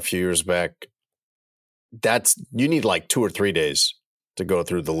there a few years back, you need like 2 or 3 days to go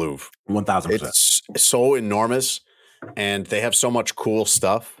through the Louvre. 1,000%. It's so enormous and they have so much cool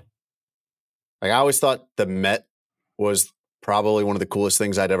stuff. Like I always thought the Met was probably one of the coolest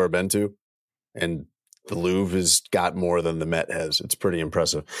things I'd ever been to. And the Louvre has got more than the Met has. It's pretty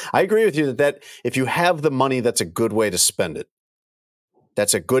impressive. I agree with you that if you have the money, that's a good way to spend it.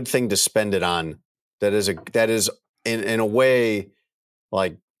 That's a good thing to spend it on. That is in a way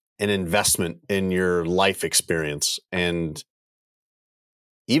like an investment in your life experience. And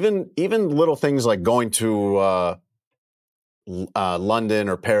even little things like going to London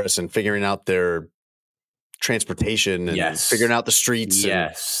or Paris and figuring out their transportation and figuring out the streets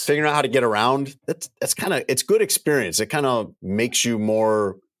and figuring out how to get around. That's kind of, it's good experience. It kind of makes you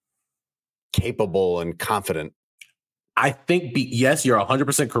more capable and confident. I think, yes, you're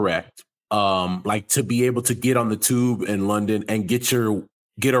 100% correct. Like to be able to get on the tube in London and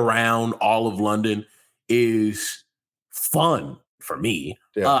get around all of London is fun for me.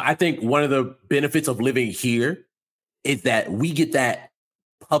 Yeah. I think one of the benefits of living here is that we get that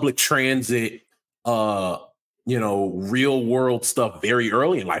public transit, real world stuff very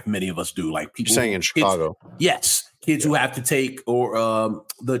early in life. Many of us do. Like people saying in Chicago. Kids who have to take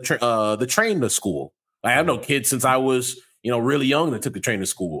the train to school. Like, I know kids since I was, really young that took the train to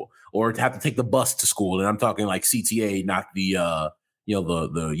school, or to have to take the bus to school. And I'm talking like CTA, not the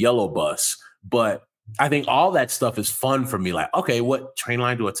the yellow bus. But I think all that stuff is fun for me. Like, okay, what train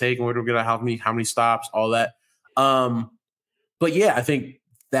line do I take? And where do I get? How many stops? All that. But yeah, I think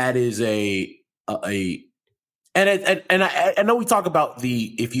that is and I know we talk about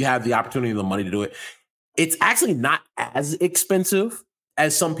if you have the opportunity and the money to do it, it's actually not as expensive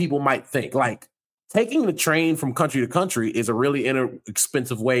as some people might think. Like taking the train from country to country is a really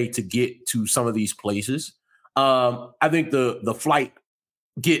inexpensive way to get to some of these places. I think the flight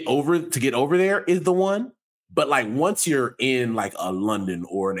get over there is the one. But like once you're in like a London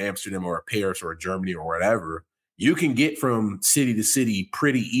or an Amsterdam or a Paris or a Germany or whatever, you can get from city to city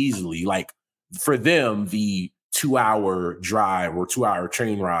pretty easily. Like for them, the 2-hour drive or 2-hour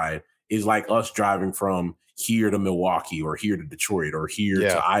train ride is like us driving from here to Milwaukee or here to Detroit or here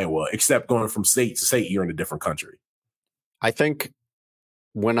to Iowa, except going from state to state, you're in a different country. I think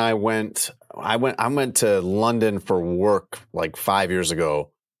when I went to London for work like 5 years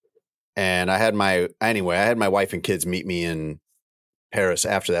ago, and I had my wife and kids meet me in Paris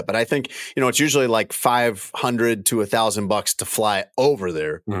after that. But I think, it's usually like $500 to $1,000 to fly over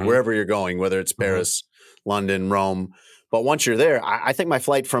there, wherever you're going, whether it's Paris, London, Rome. But once you're there, I think my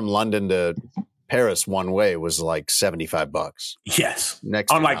flight from London to Paris one way was like $75. Yes.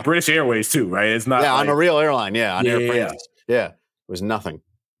 On like British Airways too, right? It's not on a real airline. Yeah. On Air France. Yeah. It was nothing.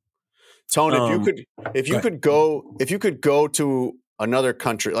 Tone, if you could go to another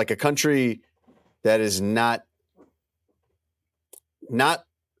country, like a country that is not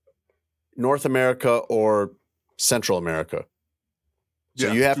North America or Central America.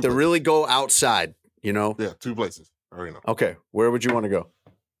 So you have to really go outside, Yeah, 2 places. I already know. Okay. Where would you want to go?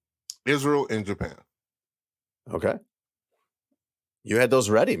 Israel and Japan. Okay. You had those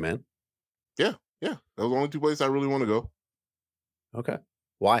ready, man. Yeah. Those are the only 2 places I really want to go. Okay.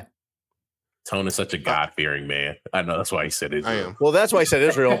 Why? Tone is such a God-fearing man. I know that's why he said Israel. I am. Well, that's why he said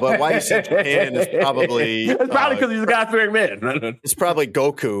Israel, but why he said Japan is probably... It's probably because he's a God-fearing man. It's probably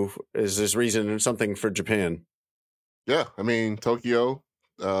Goku is his reason or something for Japan. Yeah, I mean, Tokyo,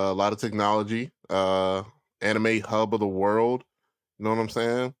 a lot of technology, anime hub of the world. You know what I'm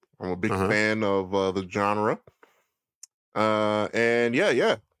saying? I'm a big fan of the genre. And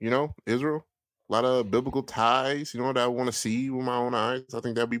yeah, Israel. A lot of biblical ties, that I want to see with my own eyes. I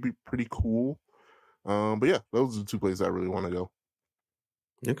think that'd be pretty cool. But yeah, those are the 2 places I really want to go.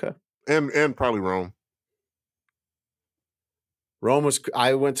 Okay. And probably Rome.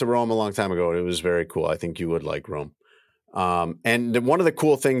 I went to Rome a long time ago. It was very cool. I think you would like Rome. And one of the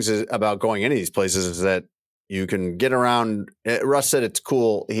cool things about going any of these places is that you can get around. Russ said it's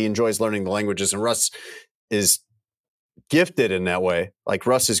cool. He enjoys learning the languages, and Russ is gifted in that way. Like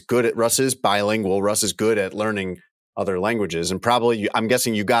Russ is bilingual. Russ is good at learning other languages. And probably, I'm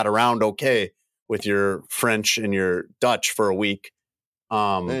guessing you got around okay with your French and your Dutch for a week.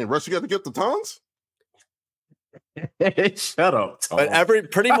 Man, Russ, you got to get the tongues? Shut up, Tom.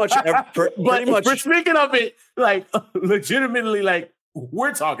 But pretty much. We're speaking of it, like legitimately, like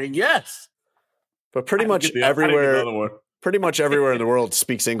we're talking. Yes, but pretty much everywhere in the world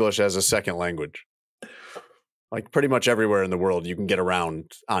speaks English as a second language. Like pretty much everywhere in the world, you can get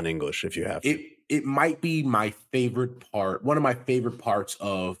around on English if you have to. It might be my favorite part, one of my favorite parts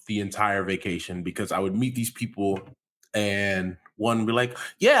of the entire vacation, because I would meet these people and one would be like,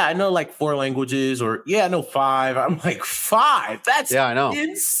 yeah, I know like 4 languages, or yeah, I know 5. I'm like, 5? That's I know.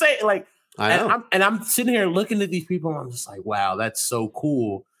 Insane. Like, I know. And I'm sitting here looking at these people and I'm just like, wow, that's so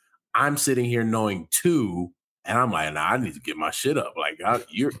cool. I'm sitting here knowing 2, and I'm like, nah, I need to get my shit up. Like,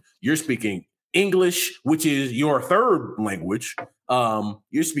 you're speaking English, which is your 3rd language.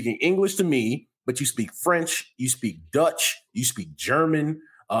 You're speaking English to me, but you speak French, you speak Dutch, you speak German.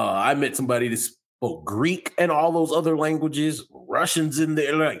 I met somebody that spoke Greek and all those other languages, Russians in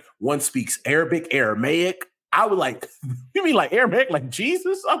there. Like one speaks Arabic, Aramaic. I was like, you mean like Aramaic, like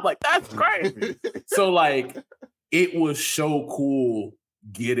Jesus? I'm like, that's crazy. So like, it was so cool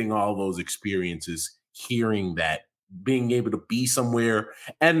getting all those experiences, hearing that, being able to be somewhere.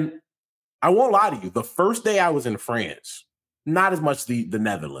 And I won't lie to you, the first day I was in France, not as much the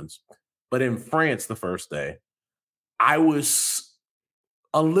Netherlands, but in France the first day, I was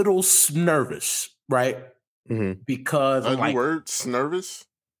a little nervous, right? Mm-hmm. Because the word nervous?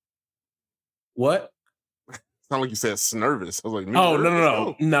 What? Sound like you said nervous. I was like,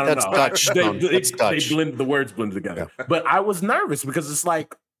 no. That's Dutch. They blend, the words blend together. Yeah. But I was nervous because it's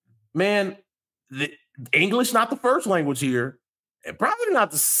like, man, the English not the first language here, and probably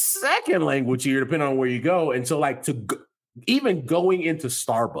not the second language here, depending on where you go. And so, like, even going into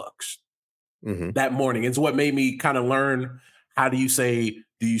Starbucks that morning, it's what made me kind of learn how do you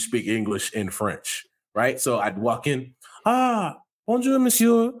speak English in French, right? So I'd walk in, bonjour,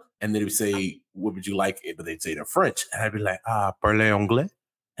 monsieur. And they'd say, what would you like? But they'd say it in French. And I'd be like, parlez anglais?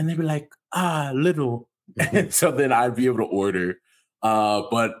 And they'd be like, little. And so then I'd be able to order.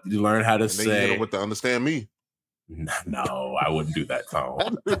 But you learn how to say. You know what to understand me. No, I wouldn't do that,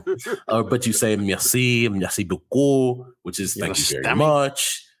 Tom. But you say merci beaucoup, which is thank you very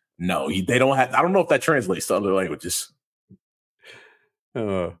much. No, they don't have. I don't know if that translates to other languages.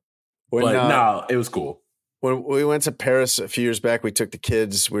 No, it was cool. When we went to Paris a few years back, we took the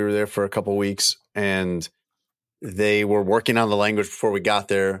kids. We were there for a couple of weeks, and they were working on the language before we got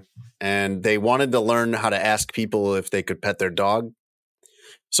there. And they wanted to learn how to ask people if they could pet their dog.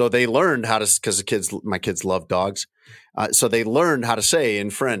 So they learned how to, because my kids love dogs. So they learned how to say in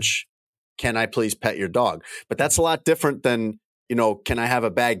French, "Can I please pet your dog?" But that's a lot different than, can I have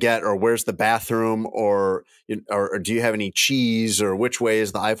a baguette, or where's the bathroom, or do you have any cheese, or which way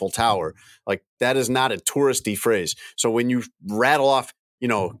is the Eiffel Tower? Like, that is not a touristy phrase. So when you rattle off,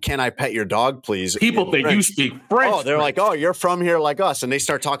 "Can I pet your dog, please?" People think French, you speak French. Oh, they're like, "Oh, you're from here like us." And they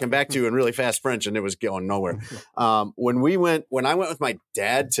start talking back to you in really fast French, and it was going nowhere. When I went with my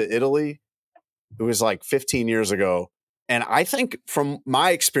dad to Italy, it was like 15 years ago. And I think from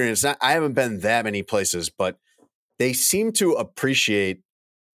my experience, I haven't been that many places, but they seem to appreciate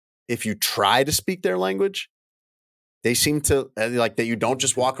if you try to speak their language. They seem to like that you don't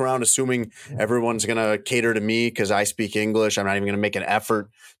just walk around assuming everyone's going to cater to me because I speak English. I'm not even going to make an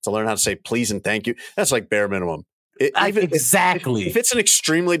effort to learn how to say please and thank you. That's like bare minimum. Exactly. If it's an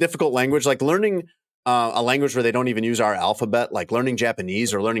extremely difficult language, like learning a language where they don't even use our alphabet, like learning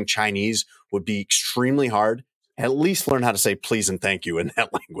Japanese or learning Chinese would be extremely hard. At least learn how to say please and thank you in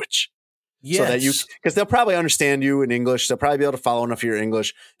that language. Yes. So that because they'll probably understand you in English. They'll probably be able to follow enough of your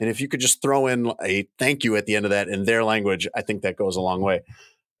English. And if you could just throw in a thank you at the end of that in their language, I think that goes a long way.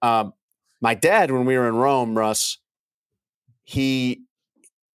 My dad, when we were in Rome, Russ, he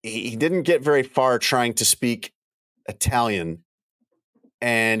didn't get very far trying to speak Italian.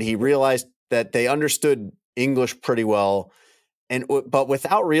 And he realized that they understood English pretty well. But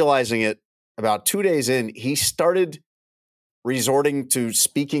without realizing it, about 2 days in, he started resorting to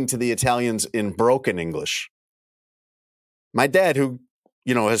speaking to the Italians in broken English. My dad, who,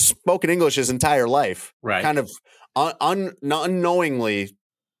 has spoken English his entire life, right, kind of unknowingly,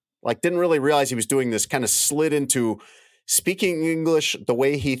 like didn't really realize he was doing this, kind of slid into speaking English the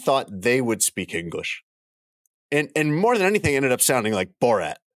way he thought they would speak English. and more than anything, ended up sounding like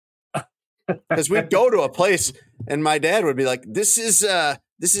Borat. Because we'd go to a place, and my dad would be like, "This is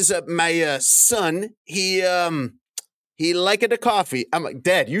my son. He liked the coffee." I'm like,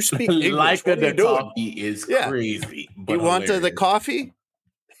 "Dad, you speak English. Like What are you the doing? coffee is Yeah. crazy. You want the coffee?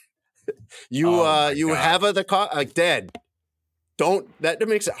 You have the coffee?" Like, Dad, don't. That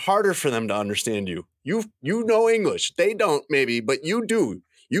makes it harder for them to understand you. You know English. They don't, maybe, but you do.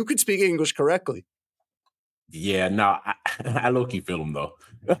 You could speak English correctly. Yeah, no, I low-key feel them though.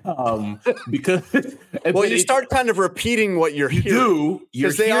 Because well, you start kind of repeating what you're hearing.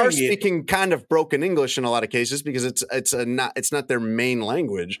 Because they are speaking kind of broken English in a lot of cases because it's not their main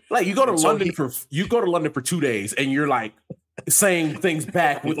language. Like you go to London for 2 days and you're like saying things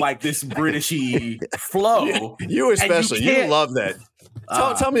back with like this Britishy flow. You especially, you love that.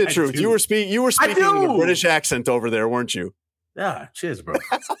 Tell me the truth. You were speaking with a British accent over there, weren't you? Yeah, cheers, bro.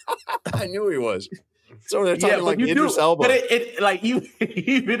 I knew he was. So they're talking like Idris Elba. But it like you,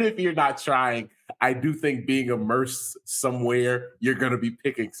 even if you're not trying, I do think being immersed somewhere, you're gonna be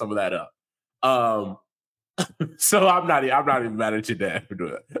picking some of that up. So I'm not even mad at your dad for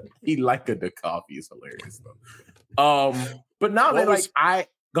doing that. He liked the coffee is hilarious though. But now man,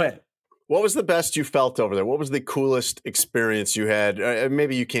 go ahead. What was the best you felt over there? What was the coolest experience you had?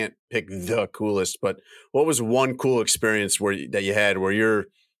 Maybe you can't pick the coolest, but what was one cool experience that you had where you're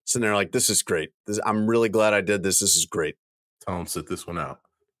sitting there like, this is great. I'm really glad I did this. This is great. Tom, sit this one out.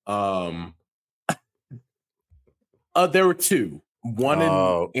 There were two. One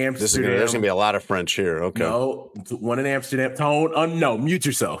in Amsterdam. There's gonna be a lot of French here. Okay. No, one in Amsterdam. Tone, no, mute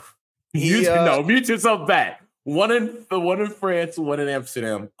yourself. Mute yourself back. One in France, one in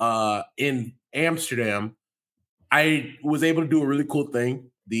Amsterdam. In Amsterdam, I was able to do a really cool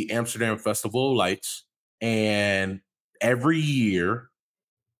thing, the Amsterdam Festival of Lights, and every year,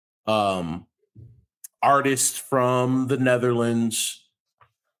 artists from the Netherlands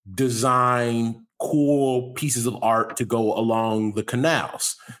design cool pieces of art to go along the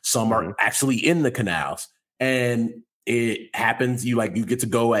canals. Some are actually in the canals, and it happens. You get to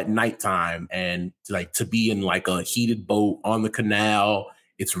go at nighttime and to be in like a heated boat on the canal.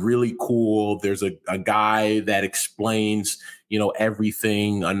 It's really cool. There's a guy that explains,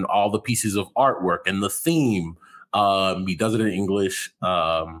 everything and all the pieces of artwork and the theme. He does it in English.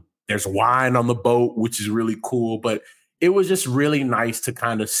 There's wine on the boat, which is really cool. But it was just really nice to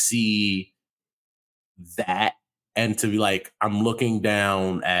kind of see that and to be like, I'm looking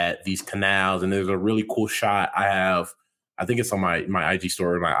down at these canals and there's a really cool shot I think it's on my IG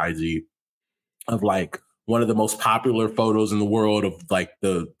story, my IG, of like one of the most popular photos in the world of like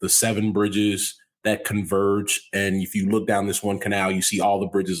the 7 bridges that converge. And if you look down this one canal, you see all the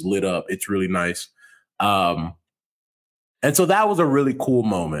bridges lit up. It's really nice. And so that was a really cool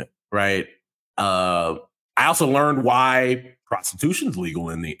moment, right? I also learned why prostitution's legal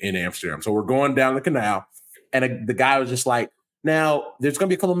in Amsterdam. So we're going down the canal, and the guy was just like, now there's going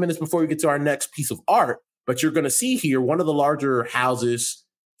to be a couple of minutes before we get to our next piece of art, but you're going to see here one of the larger houses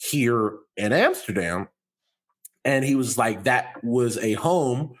here in Amsterdam. And he was like, that was a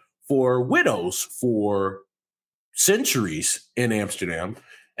home for widows for centuries in Amsterdam.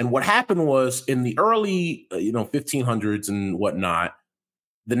 And what happened was in the early, 1500s and whatnot,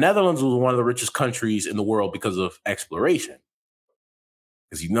 the Netherlands was one of the richest countries in the world because of exploration.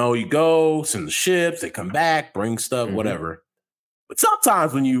 Because, you go, send the ships, they come back, bring stuff, whatever. But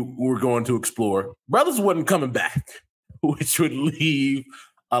sometimes when you were going to explore, brothers wasn't coming back, which would leave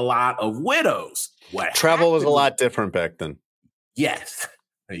a lot of widows. Travel was a lot different back then. Yes.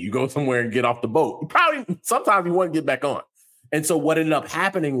 You go somewhere and get off the boat. Sometimes you wouldn't get back on. And so what ended up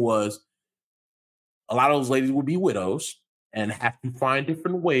happening was a lot of those ladies would be widows and have to find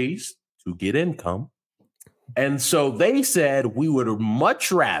different ways to get income. And so they said, we would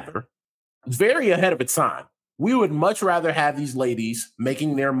much rather, very ahead of its time, we would much rather have these ladies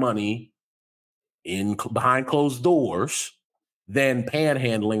making their money behind closed doors than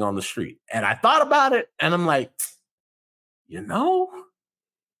panhandling on the street. And I thought about it and I'm like,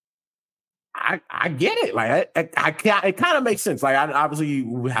 I get it. Like it kind of makes sense. Like obviously,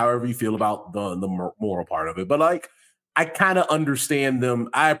 however you feel about the moral part of it, but like I kind of understand them.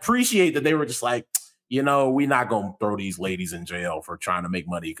 I appreciate that they were just like, we're not gonna throw these ladies in jail for trying to make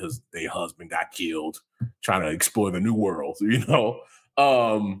money because their husband got killed trying to explore the new world.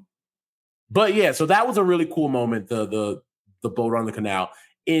 But yeah, so that was a really cool moment. The boat on the canal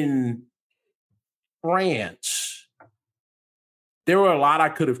in France. There were a lot I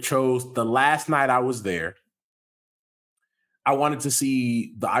could have chose. The last night I was there, I wanted to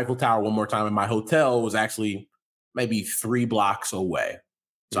see the Eiffel Tower one more time, and my hotel was actually maybe 3 blocks away.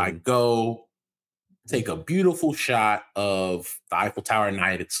 So I go, take a beautiful shot of the Eiffel Tower at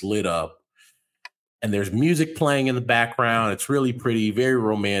night. It's lit up and there's music playing in the background. It's really pretty, very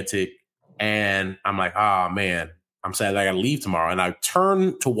romantic. And I'm like, oh man, I'm sad I got to leave tomorrow. And I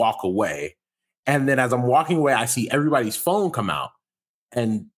turn to walk away. And then as I'm walking away, I see everybody's phone come out.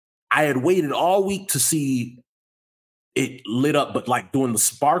 And I had waited all week to see it lit up, but like doing the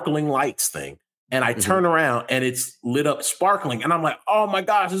sparkling lights thing. And I turn around and it's lit up sparkling. And I'm like, oh my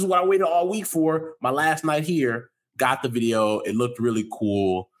gosh, this is what I waited all week for. My last night here, got the video. It looked really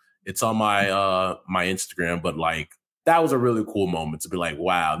cool. It's on my my Instagram, but like that was a really cool moment to be like,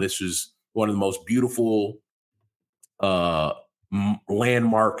 wow, this is one of the most beautiful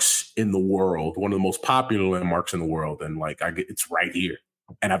landmarks in the world, one of the most popular landmarks in the world. And like, it's right here.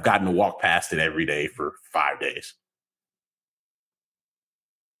 And I've gotten to walk past it every day for 5 days.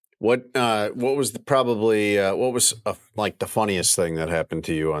 What was what was like the funniest thing that happened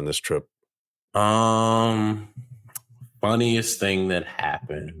to you on this trip? Funniest thing that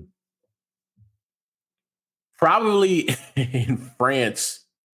happened. Probably in France,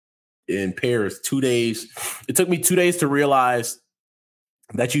 in Paris, 2 days. It took me 2 days to realize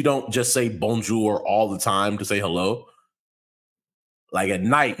that you don't just say bonjour all the time to say hello. Like at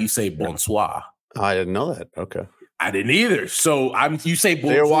night, you say bonsoir. I didn't know that. Okay. I didn't either. So you say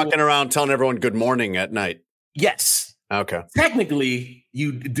bonjour. They're walking around telling everyone good morning at night. Yes. Okay. Technically,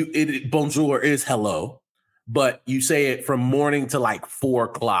 you do it. Bonjour is hello, but you say it from morning to like 4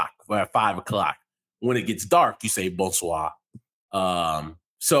 o'clock or 5 o'clock. When it gets dark, you say bonsoir.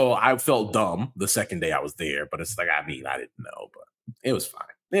 So I felt dumb the second day I was there, but it's like, I mean, I didn't know, but it was fine.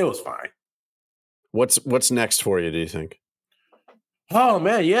 It was fine. What's next for you, do you think? Oh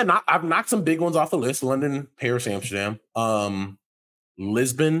man, yeah, I've knocked some big ones off the list. London, Paris, Amsterdam.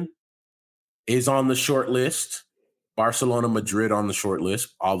 Lisbon is on the short list. Barcelona, Madrid on the short list.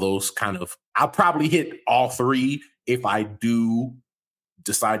 All those kind of, I'll probably hit all three if I do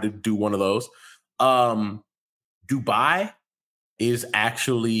decide to do one of those. Dubai is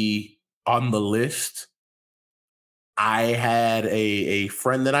actually on the list. I had a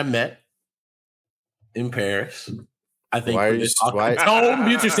friend that I met in Paris. I think. Don't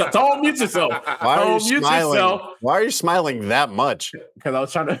mute yourself. Don't mute yourself. Why are you smiling? Why are you smiling that much? Because I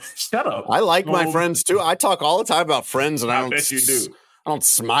was trying to shut up. I like my friends too. I talk all the time about friends, and I don't. Bet you do. I don't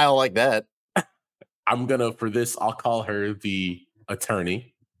smile like that. For this, I'll call her the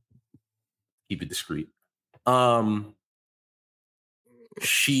attorney. Keep it discreet.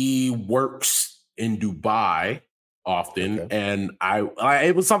 She works in Dubai often, and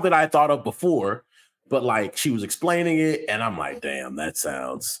it was something I thought of before. But like she was explaining it, and I'm like, damn, that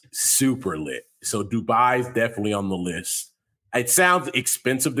sounds super lit. So Dubai's definitely on the list. It sounds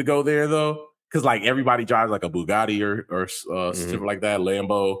expensive to go there though, because like everybody drives like a Bugatti or something like that,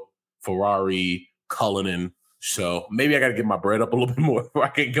 Lambo, Ferrari, Cullinan. So maybe I got to get my bread up a little bit more before I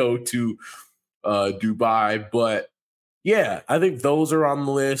can go to Dubai. But yeah, I think those are on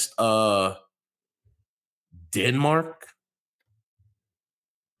the list. Denmark.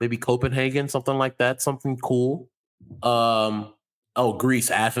 Maybe Copenhagen, something like that, something cool.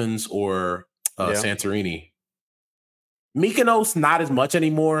 Greece, Athens, or Santorini. Mykonos, not as much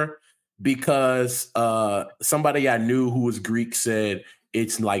anymore because somebody I knew who was Greek said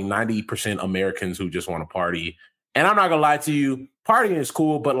it's like 90% Americans who just want to party. And I'm not gonna lie to you, partying is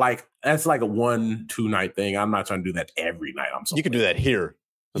cool, but like that's like a 1-2 night thing. I'm not trying to do that every night. You can do that here.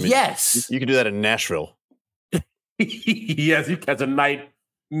 Yes, you can do that in Nashville. Yes, you catch a night.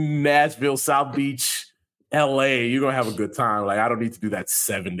 Nashville, South Beach, LA, you're gonna have a good time. Like I don't need to do that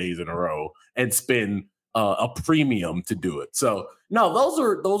 7 days in a row and spend a premium to do it. So no, those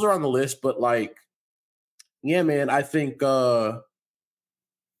are on the list. But like, yeah, man, I think I'm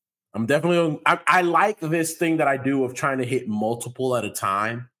definitely. I like this thing that I do of trying to hit multiple at a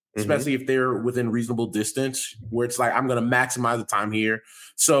time, especially if they're within reasonable distance. Where it's like I'm gonna maximize the time here.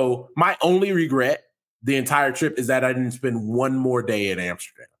 So my only regret the entire trip is that I didn't spend one more day in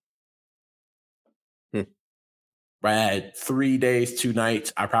Amsterdam. I had 3 days, 2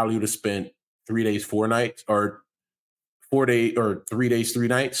 nights. I probably would have spent 3 days, 4 nights, or 4 days, or 3 days, 3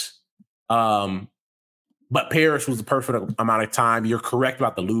 nights. But Paris was the perfect amount of time. You're correct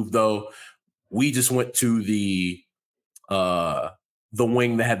about the Louvre, though. We just went to the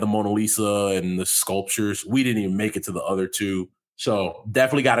wing that had the Mona Lisa and the sculptures. We didn't even make it to the other two. So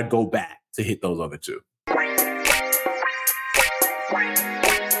definitely got to go back to hit those other two.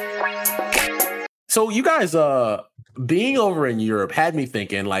 So you guys, being over in Europe had me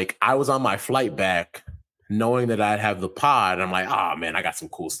thinking, like, I was on my flight back knowing that I'd have the pod. And I'm like, oh man, I got some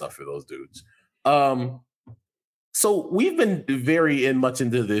cool stuff for those dudes. So we've been very much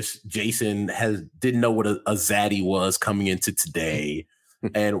into this. Jason didn't know what a Zaddy was coming into today,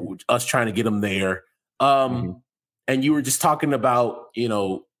 and us trying to get him there. And you were just talking about,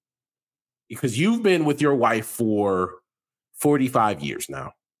 because you've been with your wife for 45 years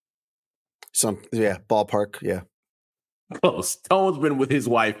now. Ballpark, yeah. Close. Tone's been with his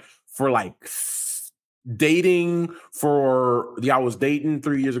wife for dating I was dating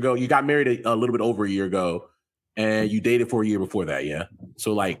 3 years ago. You got married a little bit over a year ago, and you dated for a year before that, yeah?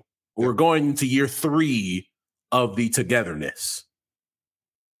 So, we're going into year 3 of the togetherness.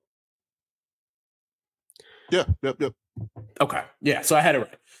 Yeah, yep. Okay, yeah, so I had it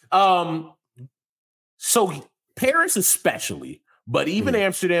right. So Paris especially, but even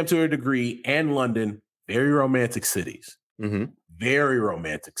Amsterdam to a degree, and London, very romantic cities. Very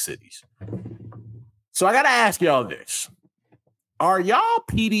romantic cities. So I got to ask y'all this. Are y'all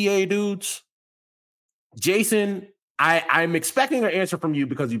PDA dudes? Jason, I'm expecting an answer from you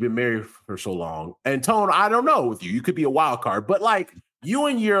because you've been married for so long. And Tone, I don't know with you. You could be a wild card. But you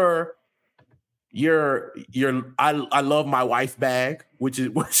and your I love my wife bag, which is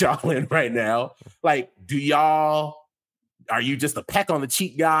what y'all in right now. Are you just a peck on the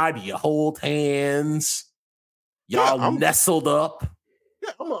cheek guy? Do you hold hands? Y'all nestled up?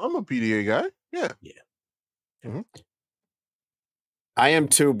 Yeah, I'm a PDA guy. Yeah. Mm-hmm. I am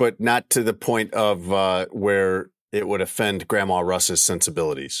too, but not to the point of where it would offend Grandma Russ's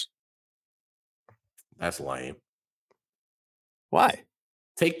sensibilities. That's lame. Why?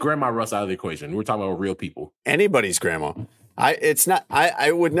 Take Grandma Russ out of the equation. We're talking about real people. Anybody's grandma.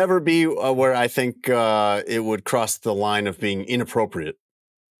 I would never be where I think it would cross the line of being inappropriate.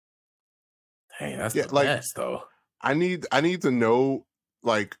 Hey, that's the best though. I need to know,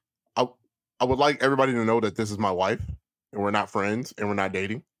 I would like everybody to know that this is my wife and we're not friends and we're not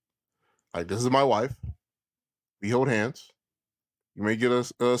dating. This is my wife. We hold hands. You may get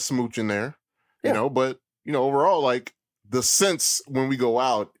a smooch in there, but overall, the sense when we go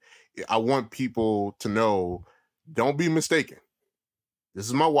out, I want people to know, don't be mistaken. This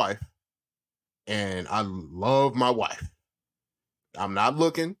is my wife and I love my wife. I'm not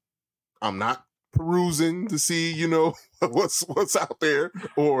looking. I'm not perusing to see, what's out there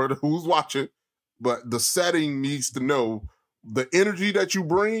or who's watching, but the setting needs to know the energy that you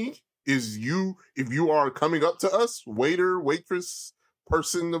bring is if you are coming up to us, waiter, waitress,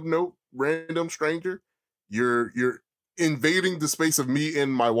 person of note, random stranger, you're invading the space of me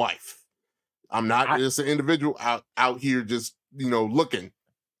and my wife. I'm not just an individual out here just, looking,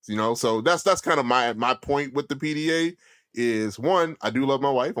 so that's kind of my point with the PDA. Is one, I do love my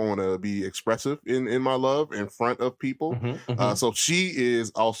wife. I want to be expressive in my love in front of people. So she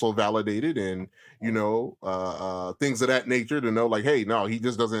is also validated and, things of that nature to know hey, no, he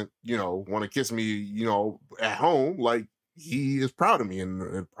just doesn't, want to kiss me, at home. He is proud of me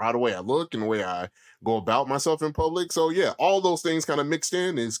and proud of the way I look and the way I go about myself in public. So yeah, all those things kind of mixed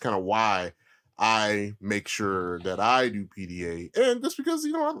in is kind of why I make sure that I do PDA. And just because,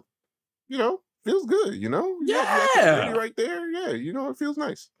 feels good, Yeah. Right there. Yeah. It feels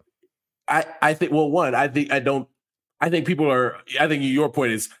nice. I think your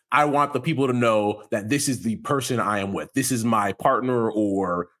point is I want the people to know that this is the person I am with. This is my partner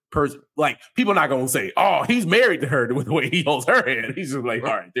or person. People are not going to say, oh, he's married to her with the way he holds her hand. He's just all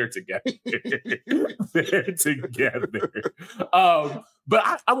right, they're together. They're together.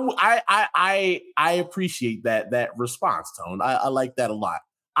 But I appreciate that response, Tone. I like that a lot.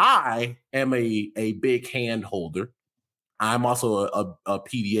 I am a big hand holder. I'm also a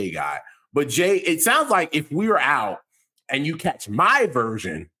PDA guy. But Jay, it sounds like if we were out and you catch my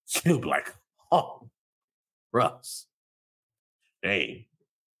version, you'll be like, oh, Russ, hey.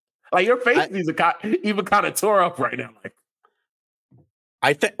 Your face even kind of tore up right now.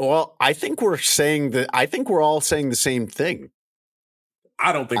 I think we're all saying the same thing.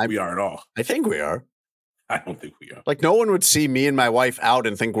 I don't think we are at all. I think we are. I don't think we are. No one would see me and my wife out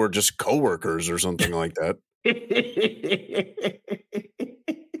and think we're just coworkers or something like that.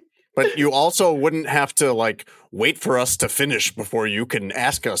 But you also wouldn't have to wait for us to finish before you can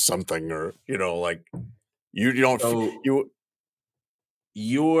ask us something or, you don't. So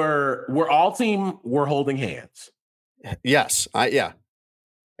we're all team. We're holding hands. Yes. Yeah,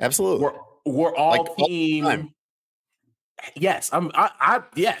 absolutely. We're all team. All yes.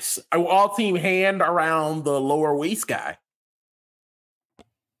 Yes. We're all team hand around the lower waist guy.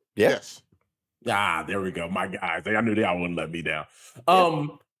 Yes. There we go. My guys. I knew y'all wouldn't let me down.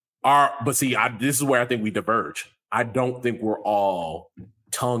 But see, this is where I think we diverge. I don't think we're all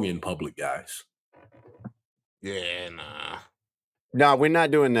tongue in public guys. Yeah, nah. No, we're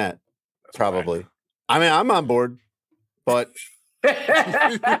not doing that. That's probably. I mean, I'm on board, but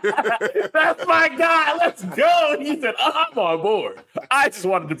That's my guy. Let's go. He said, I'm on board. I just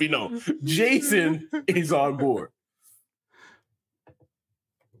wanted to be known. Jason is on board.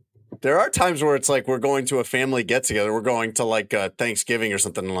 there are times where it's like we're going to a family get together. We're going to like Thanksgiving or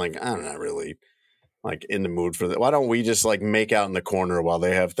something. And like, I'm not really like in the mood for that. Why don't we just like make out in the corner while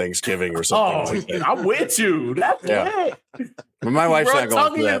they have Thanksgiving or something? Like that? I'm with you. That's it. But my wife's not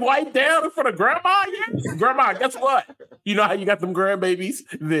going to that. Wipe down in front of grandma. Yeah. Grandma, guess what? You know how you got them grandbabies?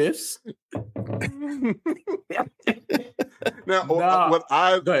 This. Now, what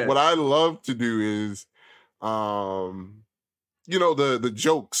I love to do is, the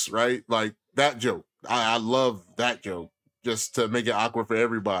jokes, right? Like that joke. I love that joke just to make it awkward for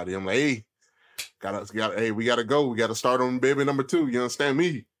everybody. I'm like, hey, we gotta go. We gotta start on baby number 2. You understand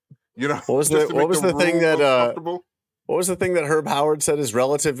me? You know. What was the thing that Herb Howard said his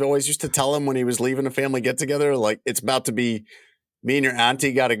relative always used to tell him when he was leaving a family get together? Like, it's about to be me and your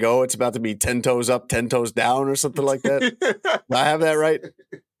auntie got to go. It's about to be 10 toes up, 10 toes down, or something like that. Do I have that right?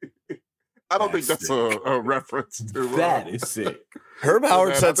 I don't think that's a reference to that is sick. Herb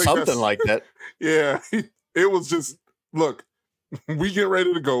Howard said something like that. Yeah, it was just, look, we get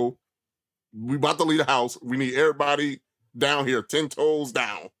ready to go. We about to leave the house. We need everybody down here, 10 toes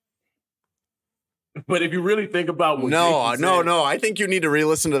down. But if you really think about what no, I think you need to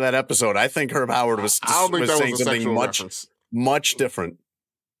re-listen to that episode. I think Herb Howard was saying something much different.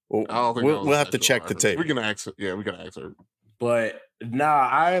 We'll have to check the tape. We can ask her. But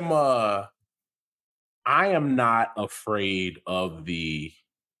I am not afraid of the,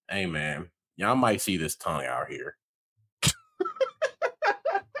 hey man, y'all might see this tongue out here.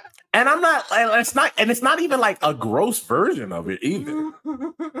 And it's not even like a gross version of it either.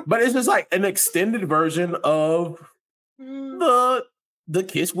 But it's just like an extended version of the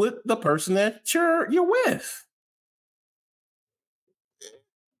kiss with the person that you're with.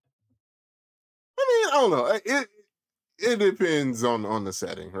 I mean, I don't know. It depends on the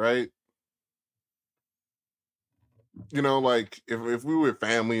setting, right? You know, like if we were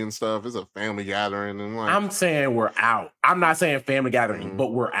family and stuff, it's a family gathering, and like I'm saying we're out. I'm not saying family gathering,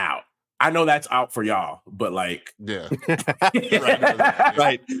 but we're out. I know that's out for y'all, but like, yeah,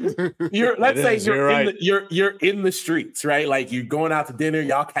 right. You're in the streets, right? Like you're going out to dinner,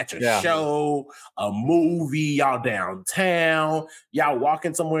 y'all catch a show, a movie, y'all downtown, y'all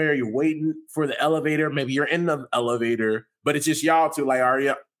walking somewhere, you're waiting for the elevator. Maybe you're in the elevator, but it's just y'all two. Like, are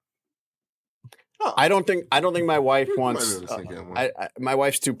you? I don't think my wife wants. My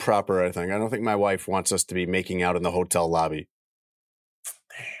wife's too proper. I think. I don't think my wife wants us to be making out in the hotel lobby.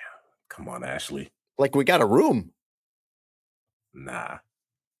 Damn! Come on, Ashley. Like we got a room. Nah.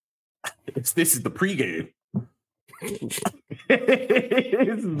 This is the pregame. This is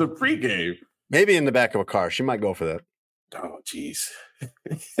the pregame. Maybe in the back of a car. She might go for that. Oh, jeez.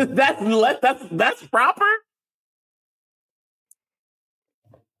 That's proper.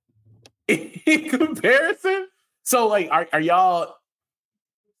 In comparison, so like, are y'all?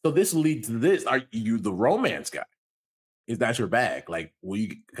 So this leads to this. Are you the romance guy? Is that your bag? Like,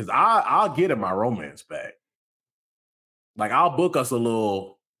 because I'll get in my romance bag. Like, I'll book us a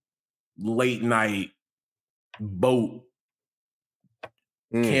little late night boat,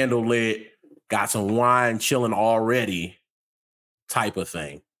 candle lit, got some wine chilling already, type of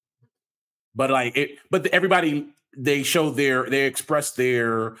thing. But everybody. They express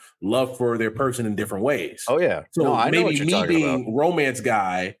their love for their person in different ways. Oh yeah. So maybe me being romance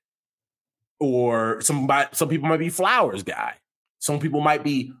guy, or some people might be flowers guy. Some people might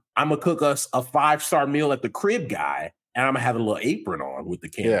be, I'm gonna cook us a 5-star meal at the crib guy, and I'm gonna have a little apron on with the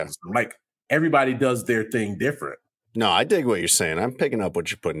candles. Yeah. Like everybody does their thing different. No, I dig what you're saying. I'm picking up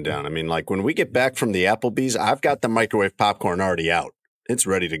what you're putting down. I mean, like when we get back from the Applebee's, I've got the microwave popcorn already out. It's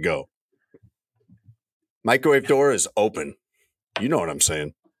ready to go. Microwave door is open. You know what I'm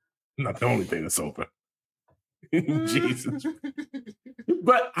saying. Not the only thing that's open. Jesus.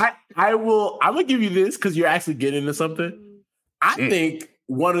 But I'm gonna give you this because you're actually getting into something. I think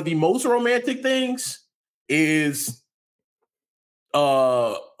one of the most romantic things is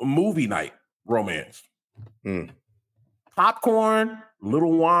movie night romance. Popcorn,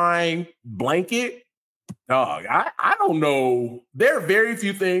 little wine, blanket. Dog, I don't know. There are very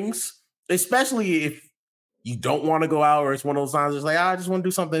few things, especially if you don't want to go out, or it's one of those times it's like, I just want to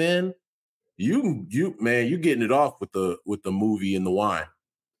do something in. You're getting it off with the movie and the wine.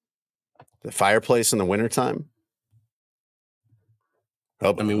 The fireplace in the wintertime?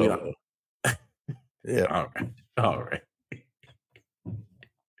 I mean, we don't. Yeah. All right.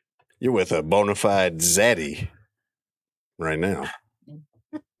 You're with a bona fide Zaddy right now.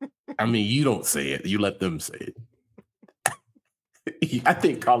 I mean, you don't say it. You let them say it. I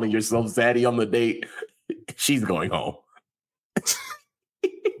think calling yourself Zaddy on the date, she's going home.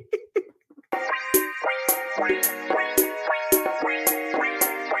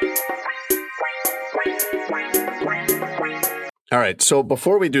 All right. So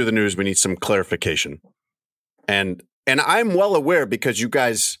before we do the news, we need some clarification. And I'm well aware because you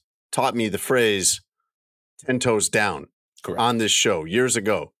guys taught me the phrase 10 toes down on this show years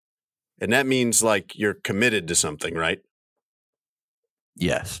ago. And that means like you're committed to something, right?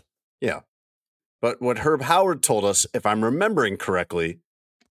 Yes. Yeah. But what Herb Howard told us, if I'm remembering correctly,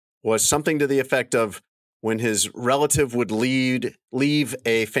 was something to the effect of when his relative would leave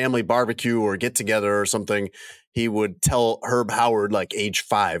a family barbecue or get together or something, he would tell Herb Howard, like age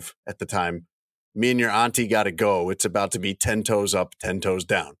 5 at the time, me and your auntie got to go. It's about to be 10 toes up, 10 toes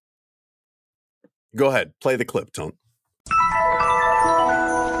down. Go ahead. Play the clip, Tone.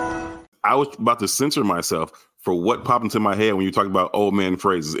 I was about to censor myself for what popped into my head when you talked about old man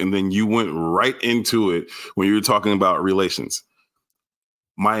phrases. And then you went right into it when you were talking about relations.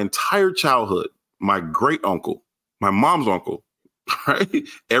 My entire childhood, my great uncle, my mom's uncle, right?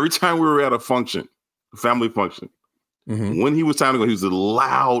 Every time we were at a function, family function, when he was time to go, he was a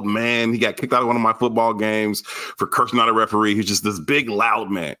loud man. He got kicked out of one of my football games for cursing out a referee. He's just this big, loud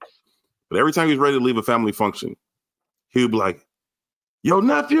man. But every time he was ready to leave a family function, he would be like, yo,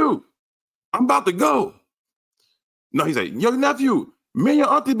 nephew, I'm about to go. No, he said, yo, nephew, me and your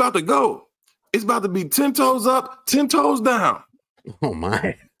auntie about to go. It's about to be 10 toes up, 10 toes down. Oh,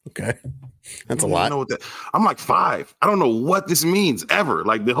 my. Okay. That's a lot. Know what that, I'm like 5. I don't know what this means ever.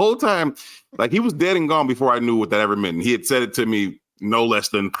 Like the whole time, like he was dead and gone before I knew what that ever meant. And he had said it to me no less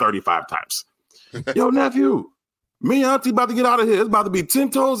than 35 times. Yo, nephew, me and auntie about to get out of here. It's about to be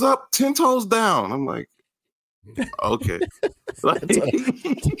 10 toes up, 10 toes down. I'm like, okay.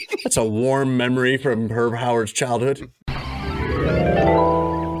 That's a warm memory from Herb Howard's childhood.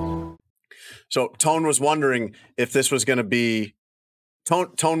 So Tone was wondering if this was going to be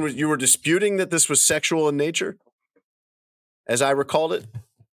Tone, you were disputing that this was sexual in nature, as I recalled it.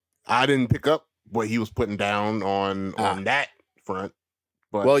 I didn't pick up what he was putting down on that front.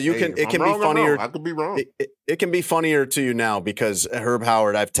 But well, it can be funnier. I could be wrong. It can be funnier to you now because Herb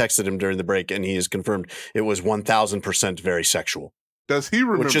Howard, I've texted him during the break and he has confirmed it was 1000% very sexual. Does he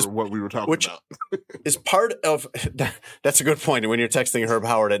remember what we were talking about? Is part of that's a good point. When you're texting Herb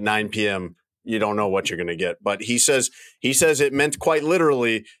Howard at 9 p.m., you don't know what you're going to get. But he says it meant quite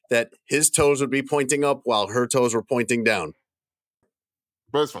literally that his toes would be pointing up while her toes were pointing down.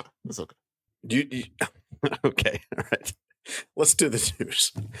 But it's fine. It's okay. Okay. All right. Let's do the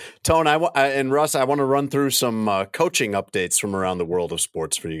news. Tone, and Russ, I want to run through some coaching updates from around the world of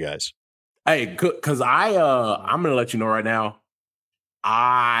sports for you guys. Hey, because I'm going to let you know right now,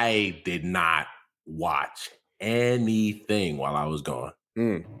 I did not watch anything while I was gone.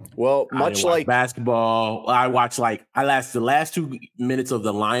 Well, much like basketball, I watched the last 2 minutes of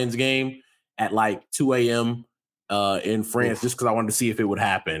the Lions game at like 2 a.m. In France just because I wanted to see if it would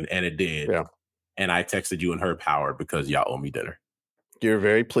happen, and it did. Yeah. And I texted you and Herb Howard because y'all owe me dinner. You're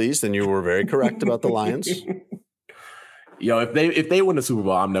very pleased, and you were very correct about the Lions. Yo, if they win the Super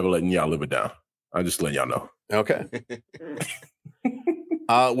Bowl, I'm never letting y'all live it down. I'm just letting y'all know. Okay.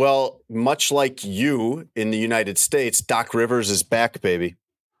 Well, much like you in the United States, Doc Rivers is back, baby.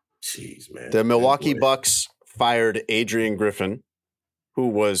 Jeez, man. The Milwaukee Bucks fired Adrian Griffin, who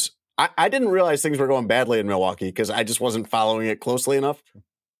was I didn't realize things were going badly in Milwaukee because I just wasn't following it closely enough.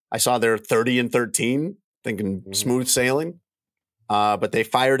 I saw they're 30-13, thinking smooth sailing. But they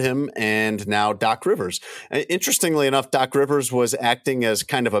fired him, and now Doc Rivers. Interestingly enough, Doc Rivers was acting as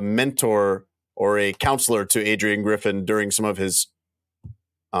kind of a mentor or a counselor to Adrian Griffin during some of his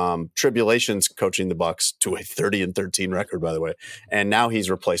tribulations coaching the Bucks to a 30-13 record, by the way. And now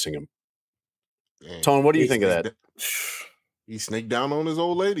he's replacing him. Dang. Tone, what do you think of that? He snaked down on his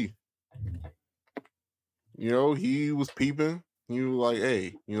old lady. You know, he was peeping. He was like,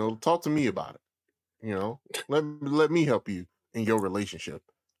 hey, you know, talk to me about it. You know, let me help you in your relationship.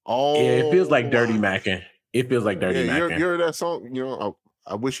 It feels like dirty macking. It feels like dirty macking. You heard that song? You know,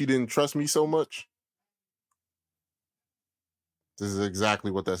 I wish you didn't trust me so much. This is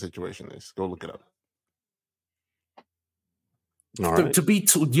exactly what that situation is. Go look it up. All right. To be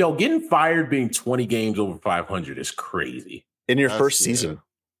getting fired being 20 games over 500 is crazy. In your first season.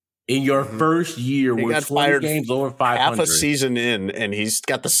 In your first year, he got 20 fired games over 500. Half a season in, and he's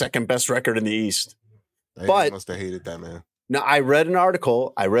got the second best record in the East. They must have hated that, man. Now, I read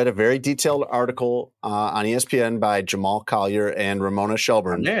a very detailed article on ESPN by Jamal Collier and Ramona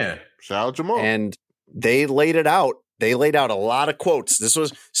Shelburne. Yeah. Shout out Jamal. And they laid it out they laid out a lot of quotes.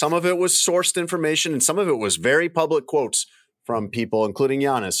 Some of it was sourced information, and some of it was very public quotes from people, including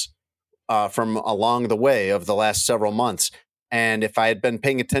Giannis, from along the way of the last several months. And if I had been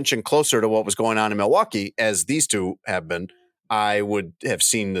paying attention closer to what was going on in Milwaukee, as these two have been, I would have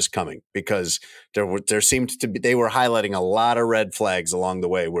seen this coming, because there seemed to be, they were highlighting a lot of red flags along the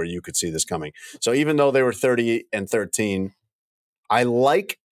way where you could see this coming. So even though they were 30-13, I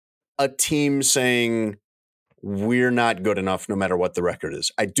like a team saying we're not good enough no matter what the record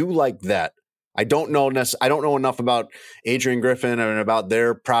is. I do like that. I don't know enough about Adrian Griffin and about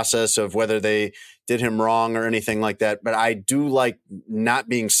their process of whether they did him wrong or anything like that. But I do like not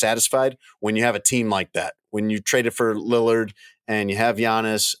being satisfied when you have a team like that. When you traded for Lillard and you have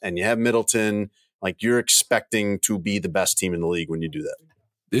Giannis and you have Middleton, like, you're expecting to be the best team in the league when you do that.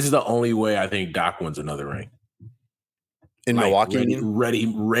 This is the only way I think Doc wins another ring. In Milwaukee,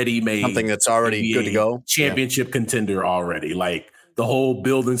 ready made, something that's already NBA good to go, championship contender already. Like, the whole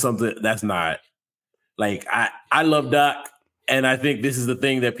building something that's not, like, I love Doc, and I think this is the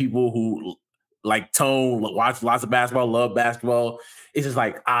thing that people who like Tone, watch lots of basketball, love basketball. It's just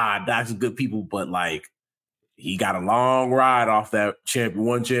like, Doc's good people, but like, he got a long ride off that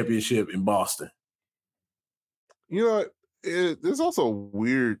one championship in Boston. You know, there's also a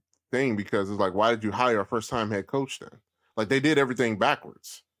weird thing, because it's like, why did you hire a first-time head coach then? Like, they did everything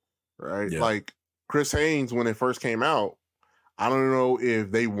backwards, right? Yeah. Like, Chris Haynes, when it first came out, I don't know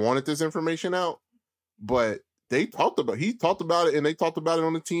if they wanted this information out, but he talked about it, and they talked about it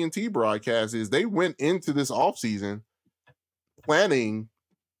on the TNT broadcast, is they went into this offseason planning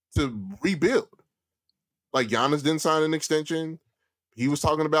to rebuild. Like, Giannis didn't sign an extension. He was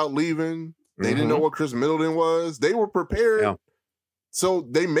talking about leaving. They didn't know what Chris Middleton was. They were prepared. Yeah. So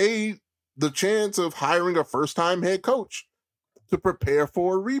they made the chance of hiring a first-time head coach to prepare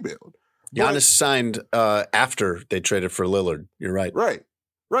for a rebuild. Giannis signed after they traded for Lillard. You're right.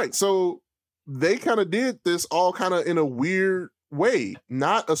 Right. So they kind of did this all kind of in a weird way,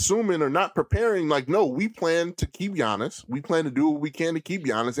 not assuming or not preparing. Like, no, we plan to keep Giannis. We plan to do what we can to keep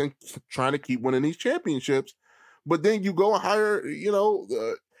Giannis and trying to keep winning these championships. But then you go and hire,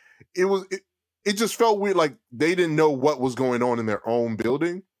 it just felt weird. Like, they didn't know what was going on in their own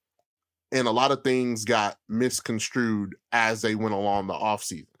building. And a lot of things got misconstrued as they went along the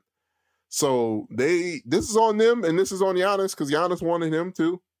offseason. So this is on them, and this is on Giannis, because Giannis wanted him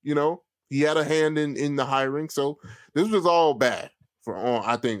to, he had a hand in the hiring. So this was all bad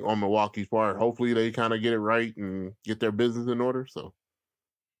I think on Milwaukee's part. Hopefully they kind of get it right and get their business in order. So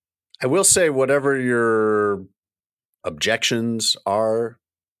I will say, whatever your objections are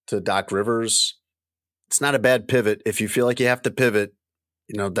to Doc Rivers, it's not a bad pivot. If you feel like you have to pivot,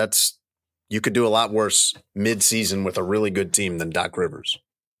 you could do a lot worse mid-season with a really good team than Doc Rivers.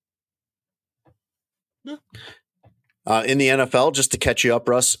 Yeah. In the NFL, just to catch you up,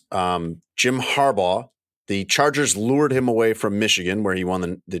 Russ, Jim Harbaugh, the Chargers lured him away from Michigan, where he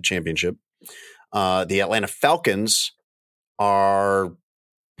won the championship. The Atlanta Falcons are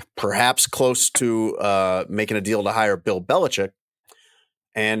perhaps close to making a deal to hire Bill Belichick.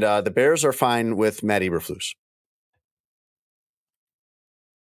 And the Bears are fine with Matt Eberflus.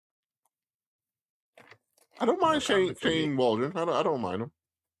 I don't mind Shane Waldron. I don't mind him.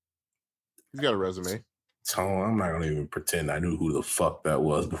 He's got a resume. So I'm not going to even pretend I knew who the fuck that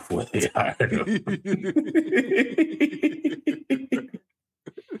was before they hired him.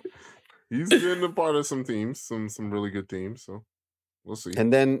 He's been a part of some teams, some really good teams. So we'll see.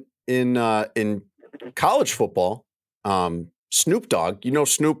 And then in college football, Snoop Dogg,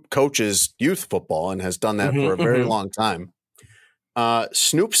 Snoop coaches youth football and has done that for a very long time.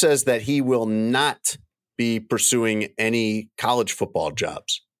 Snoop says that he will not be pursuing any college football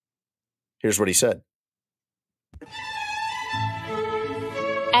jobs. Here's what he said.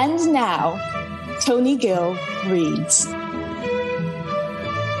 And now, Tony Gill reads.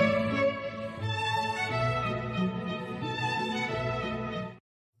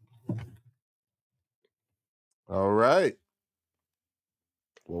 All right.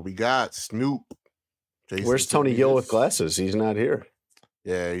 Well, we got Snoop. Jason, where's Tony Gill with glasses? He's not here.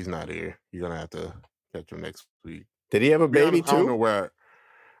 Yeah, he's not here. You're going to have to catch him next week. Did he have a baby too?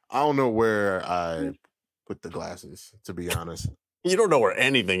 I don't know where I put the glasses, to be honest. You don't know where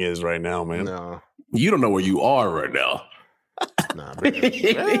anything is right now, man. No. You don't know where you are right now. Nah,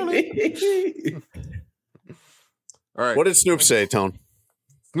 barely. All right. What did Snoop say, Tone?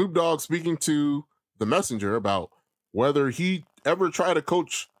 Snoop Dogg speaking to The Messenger about whether he ever tried to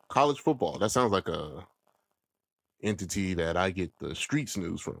coach college football. That sounds like a entity that I get the streets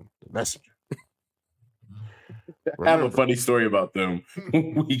news from. The Messenger. I have a funny story about them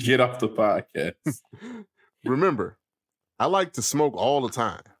when we get off the podcast. Remember, I like to smoke all the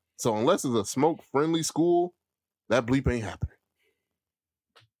time. So unless it's a smoke-friendly school, that bleep ain't happening.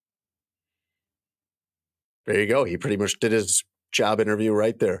 There you go. He pretty much did his job interview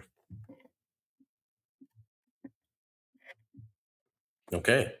right there.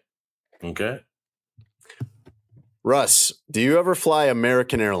 Okay. Russ, do you ever fly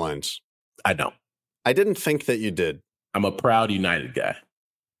American Airlines? I don't. I didn't think that you did. I'm a proud United guy.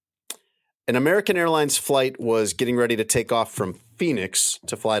 An American Airlines flight was getting ready to take off from Phoenix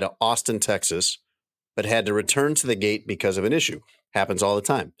to fly to Austin, Texas, but had to return to the gate because of an issue. Happens all the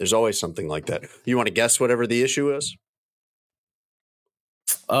time. There's always something like that. You want to guess whatever the issue is?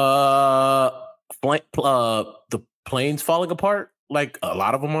 The plane's falling apart, like a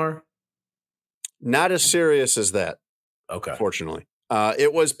lot of them are. Not as serious as that. Okay. Fortunately.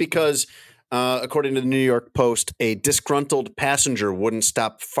 It was because, according to the New York Post, a disgruntled passenger wouldn't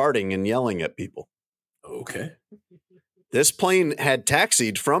stop farting and yelling at people. Okay. This plane had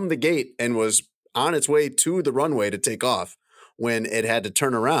taxied from the gate and was on its way to the runway to take off when it had to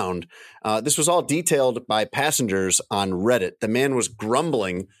turn around. This was all detailed by passengers on Reddit. The man was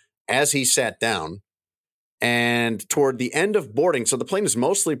grumbling as he sat down. And toward the end of boarding, so the plane is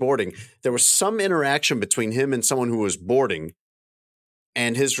mostly boarding, there was some interaction between him and someone who was boarding.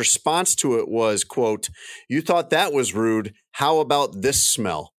 And his response to it was, quote, "You thought that was rude. How about this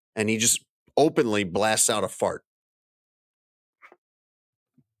smell?" And he just openly blasts out a fart.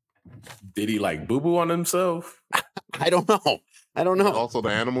 Did he like boo-boo on himself? I don't know. Also the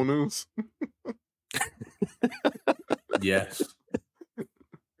animal news. Yes.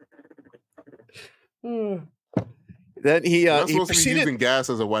 Then he Not he supposed to be proceeded. using gas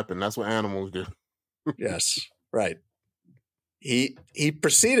as a weapon. That's what animals do. Yes, right. He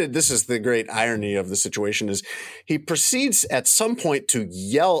proceeded. This is the great irony of the situation: is he proceeds at some point to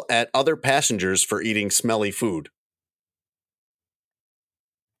yell at other passengers for eating smelly food.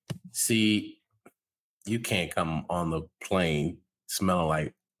 See, you can't come on the plane smelling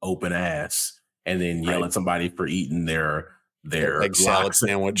like open ass and then yell at somebody for eating their egg salad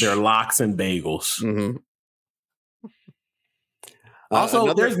sandwich, their lox and bagels. Mm-hmm.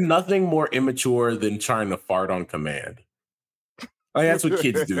 Also, there's nothing more immature than trying to fart on command. Like that's what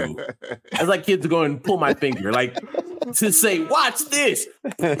kids do. It's like kids go and pull my finger, like to say, "Watch this."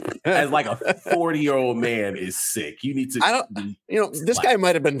 As like a 40-year-old man is sick. You need to. I don't. This guy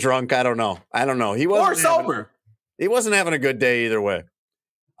might have been drunk. I don't know. He wasn't sober. He wasn't having a good day either way.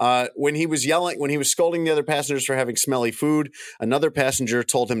 When he was scolding the other passengers for having smelly food, another passenger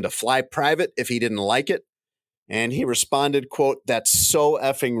told him to fly private if he didn't like it. And he responded, quote, "That's so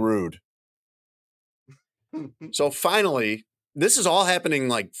effing rude." So finally, this is all happening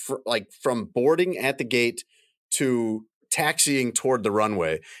like from boarding at the gate to taxiing toward the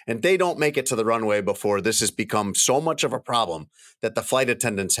runway. And they don't make it to the runway before this has become so much of a problem that the flight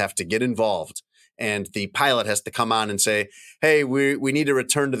attendants have to get involved. And the pilot has to come on and say, "Hey, we need to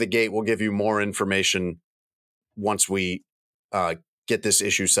return to the gate. We'll give you more information once we get this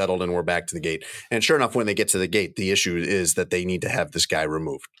issue settled and we're back to the gate." And sure enough, when they get to the gate, the issue is that they need to have this guy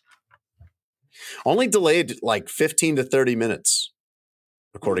removed. Only delayed like 15 to 30 minutes,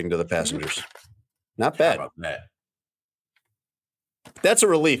 according to the passengers. Not bad. How about that? That's a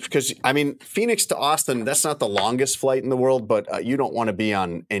relief because, I mean, Phoenix to Austin, that's not the longest flight in the world, but you don't want to be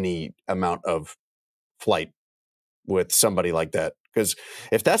on any amount of flight with somebody like that. Because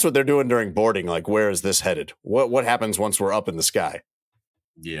if that's what they're doing during boarding, like, where is this headed? What happens once we're up in the sky?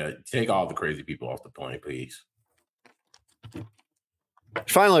 Yeah, take all the crazy people off the plane, please.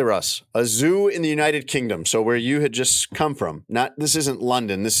 Finally, Russ, a zoo in the United Kingdom. So where you had just come from. This isn't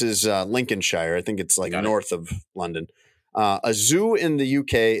London. This is Lincolnshire. I think it's like north of London. A zoo in the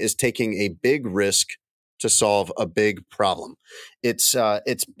UK is taking a big risk to solve a big problem. It's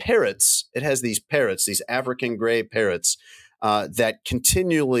parrots. It has these parrots, these African gray parrots, that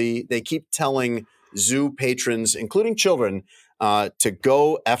continually, they keep telling zoo patrons, including children, to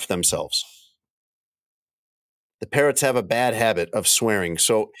go F themselves. The parrots have a bad habit of swearing.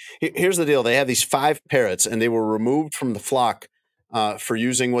 So here's the deal. They have these 5 parrots, and they were removed from the flock for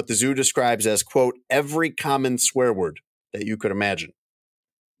using what the zoo describes as, quote, every common swear word that you could imagine.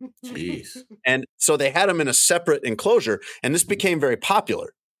 Jeez. And so they had them in a separate enclosure, and this became very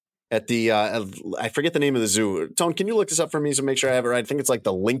popular at the, I forget the name of the zoo. Tone, can you look this up for me to make sure I have it right? I think it's like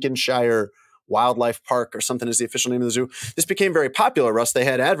the Lincolnshire Wildlife Park or something is the official name of the zoo. This became very popular, Russ. They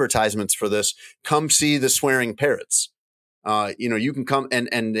had advertisements for this. Come see the swearing parrots. You can come,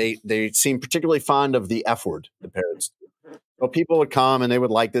 and they seem particularly fond of the F word, the parrots. So people would come and they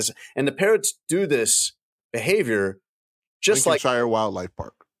would like this. And the parrots do this behavior just like Lincolnshire Wildlife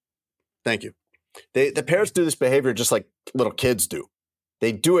Park. Thank you. The parrots do this behavior just like little kids do.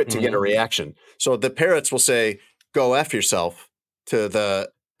 They do it to get a reaction. So the parrots will say, "Go F yourself" to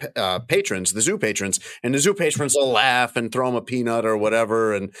the patrons, the zoo patrons, and the zoo patrons will laugh and throw them a peanut or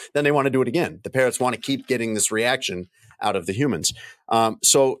whatever, and then they want to do it again. The parrots want to keep getting this reaction out of the humans.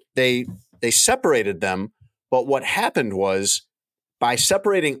 So they separated them, but what happened was by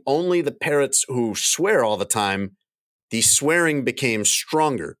separating only the parrots who swear all the time, the swearing became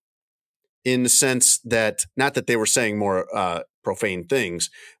stronger in the sense that, not that they were saying more profane things,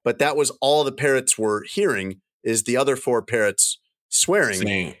 but that was all the parrots were hearing is the other 4 parrots swearing.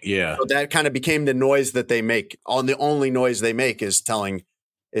 So that kind of became the noise that they make. The only noise they make is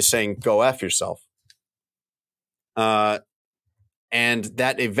saying, "Go F yourself." And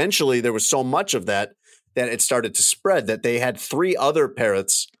that eventually there was so much of that it started to spread that they had 3 other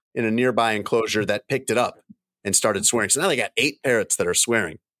parrots in a nearby enclosure that picked it up and started swearing. So now they got 8 parrots that are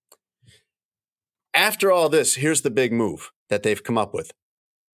swearing. After all this, here's the big move that they've come up with.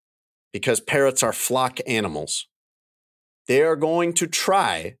 Because parrots are flock animals, they are going to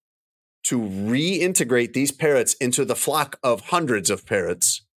try to reintegrate these parrots into the flock of hundreds of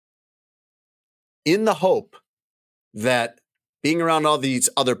parrots in the hope that being around all these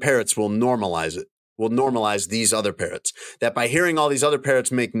other parrots will normalize it, will normalize these other parrots. That by hearing all these other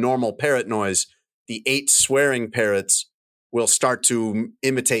parrots make normal parrot noise, the 8 swearing parrots will start to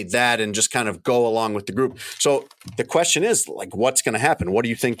imitate that and just kind of go along with the group. So the question is, like, what's going to happen? What do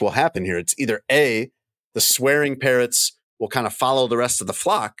you think will happen here? It's either A, the swearing parrots will kind of follow the rest of the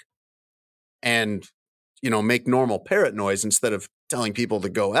flock and, make normal parrot noise instead of telling people to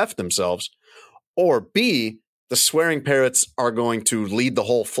go F themselves, or B, the swearing parrots are going to lead the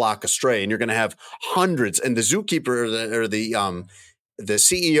whole flock astray, and you're going to have hundreds. And the zookeeper or the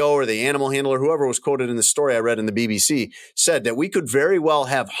CEO or the animal handler, whoever was quoted in the story I read in the BBC, said that we could very well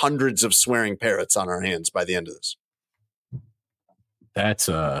have hundreds of swearing parrots on our hands by the end of this. That's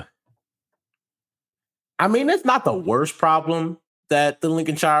it's not the worst problem that the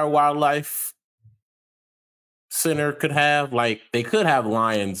Lincolnshire Wildlife Center could have. Like, they could have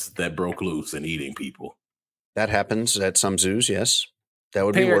lions that broke loose and eating people. That happens at some zoos, yes. That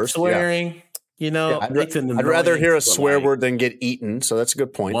would be worse. Swearing, I'd rather hear a swear word than get eaten. So that's a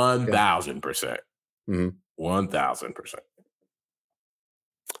good point. 1,000%.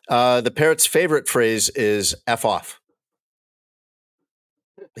 1,000%. The parrot's favorite phrase is F off.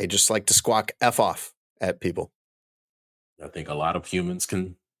 They just like to squawk F off at people. I think a lot of humans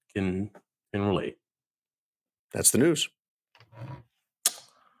can relate. That's the news.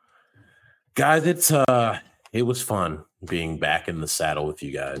 Guys, it was fun being back in the saddle with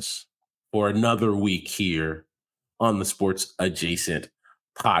you guys for another week here on the Sports Adjacent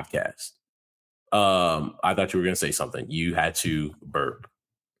podcast. I thought you were going to say something. You had to burp.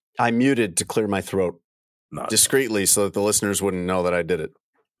 I muted to clear my throat discreetly so that the listeners wouldn't know that I did it.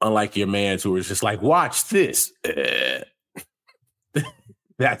 Unlike your mans who was just like, watch this.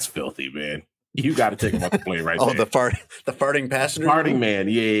 That's filthy, man. You got to take him off the plane right there. Oh, the farting passenger? Farting man.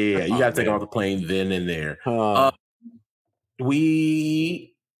 Yeah. You got to take him off the plane then and there.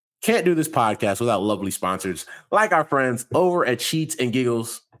 We can't do this podcast without lovely sponsors like our friends over at Sheets and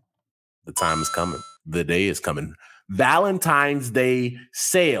Giggles. The time is coming. The day is coming. Valentine's Day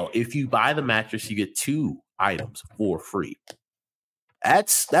sale. If you buy the mattress, you get 2 items for free.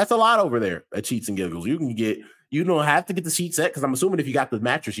 That's a lot over there at Sheets and Giggles. You don't have to get the sheet set, because I'm assuming if you got the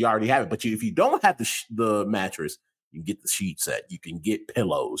mattress, you already have it. But if you don't have the mattress, you can get the sheet set. You can get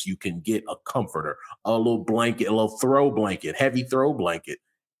pillows. You can get a comforter, a little blanket, a little throw blanket, heavy throw blanket.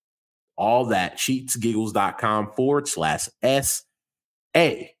 All that,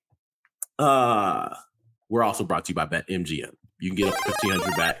 sheetsgiggles.com/SA. We're also brought to you by BetMGM. You can get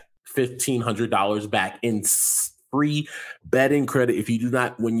 $1,500 back in free betting credit if you do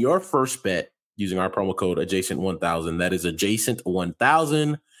not win your first bet using our promo code adjacent1000. That is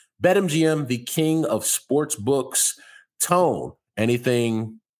adjacent1000. BetMGM, the king of sports books. Tone,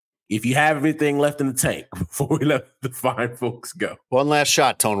 anything, if you have everything left in the tank before we let the fine folks go. One last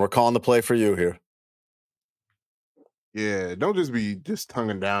shot, Tone. We're calling the play for you here. Yeah, don't just be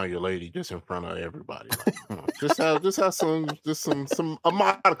tonguing down your lady just in front of everybody. Just have some a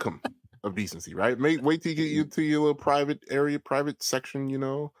modicum of decency, right? Wait till you get to your little private section,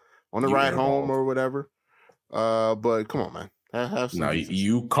 on the ride home or whatever. But come on, man. Have some decency.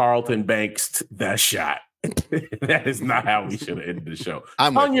 You Carlton Banks that shot. That is not how we should have ended the show.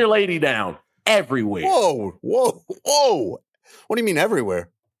 Tongue your lady down everywhere. Whoa. What do you mean everywhere?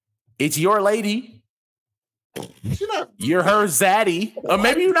 It's your lady. You're her zaddy. Or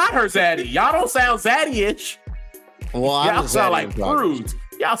maybe you're not her zaddy. Y'all don't sound zaddy-ish. Well, y'all sound like prudes.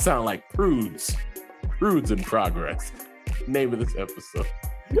 Y'all sound like prudes. Rudes in Progress. Name of this episode.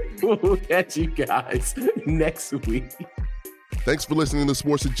 We'll catch you guys next week. Thanks for listening to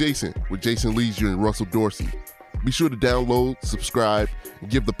Sports Adjacent with Jason Leisure and Russell Dorsey. Be sure to download, subscribe, and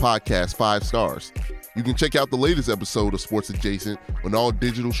give the podcast 5 stars. You can check out the latest episode of Sports Adjacent on all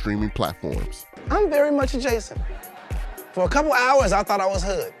digital streaming platforms. I'm very much adjacent. For a couple hours, I thought I was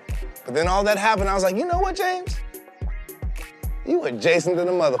hood. But then all that happened, I was like, you know what, James? You adjacent to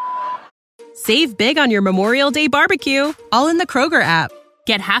the mother. Save big on your Memorial Day barbecue, all in the Kroger app.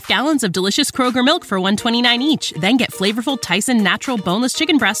 Get half gallons of delicious Kroger milk for $1.29 each. Then get flavorful Tyson natural boneless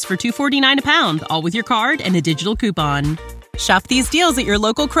chicken breasts for $2.49 a pound, all with your card and a digital coupon. Shop these deals at your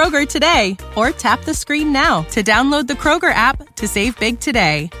local Kroger today, or tap the screen now to download the Kroger app to save big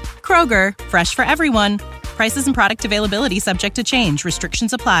today. Kroger, fresh for everyone. Prices and product availability subject to change.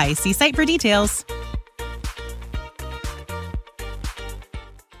 Restrictions apply. See site for details.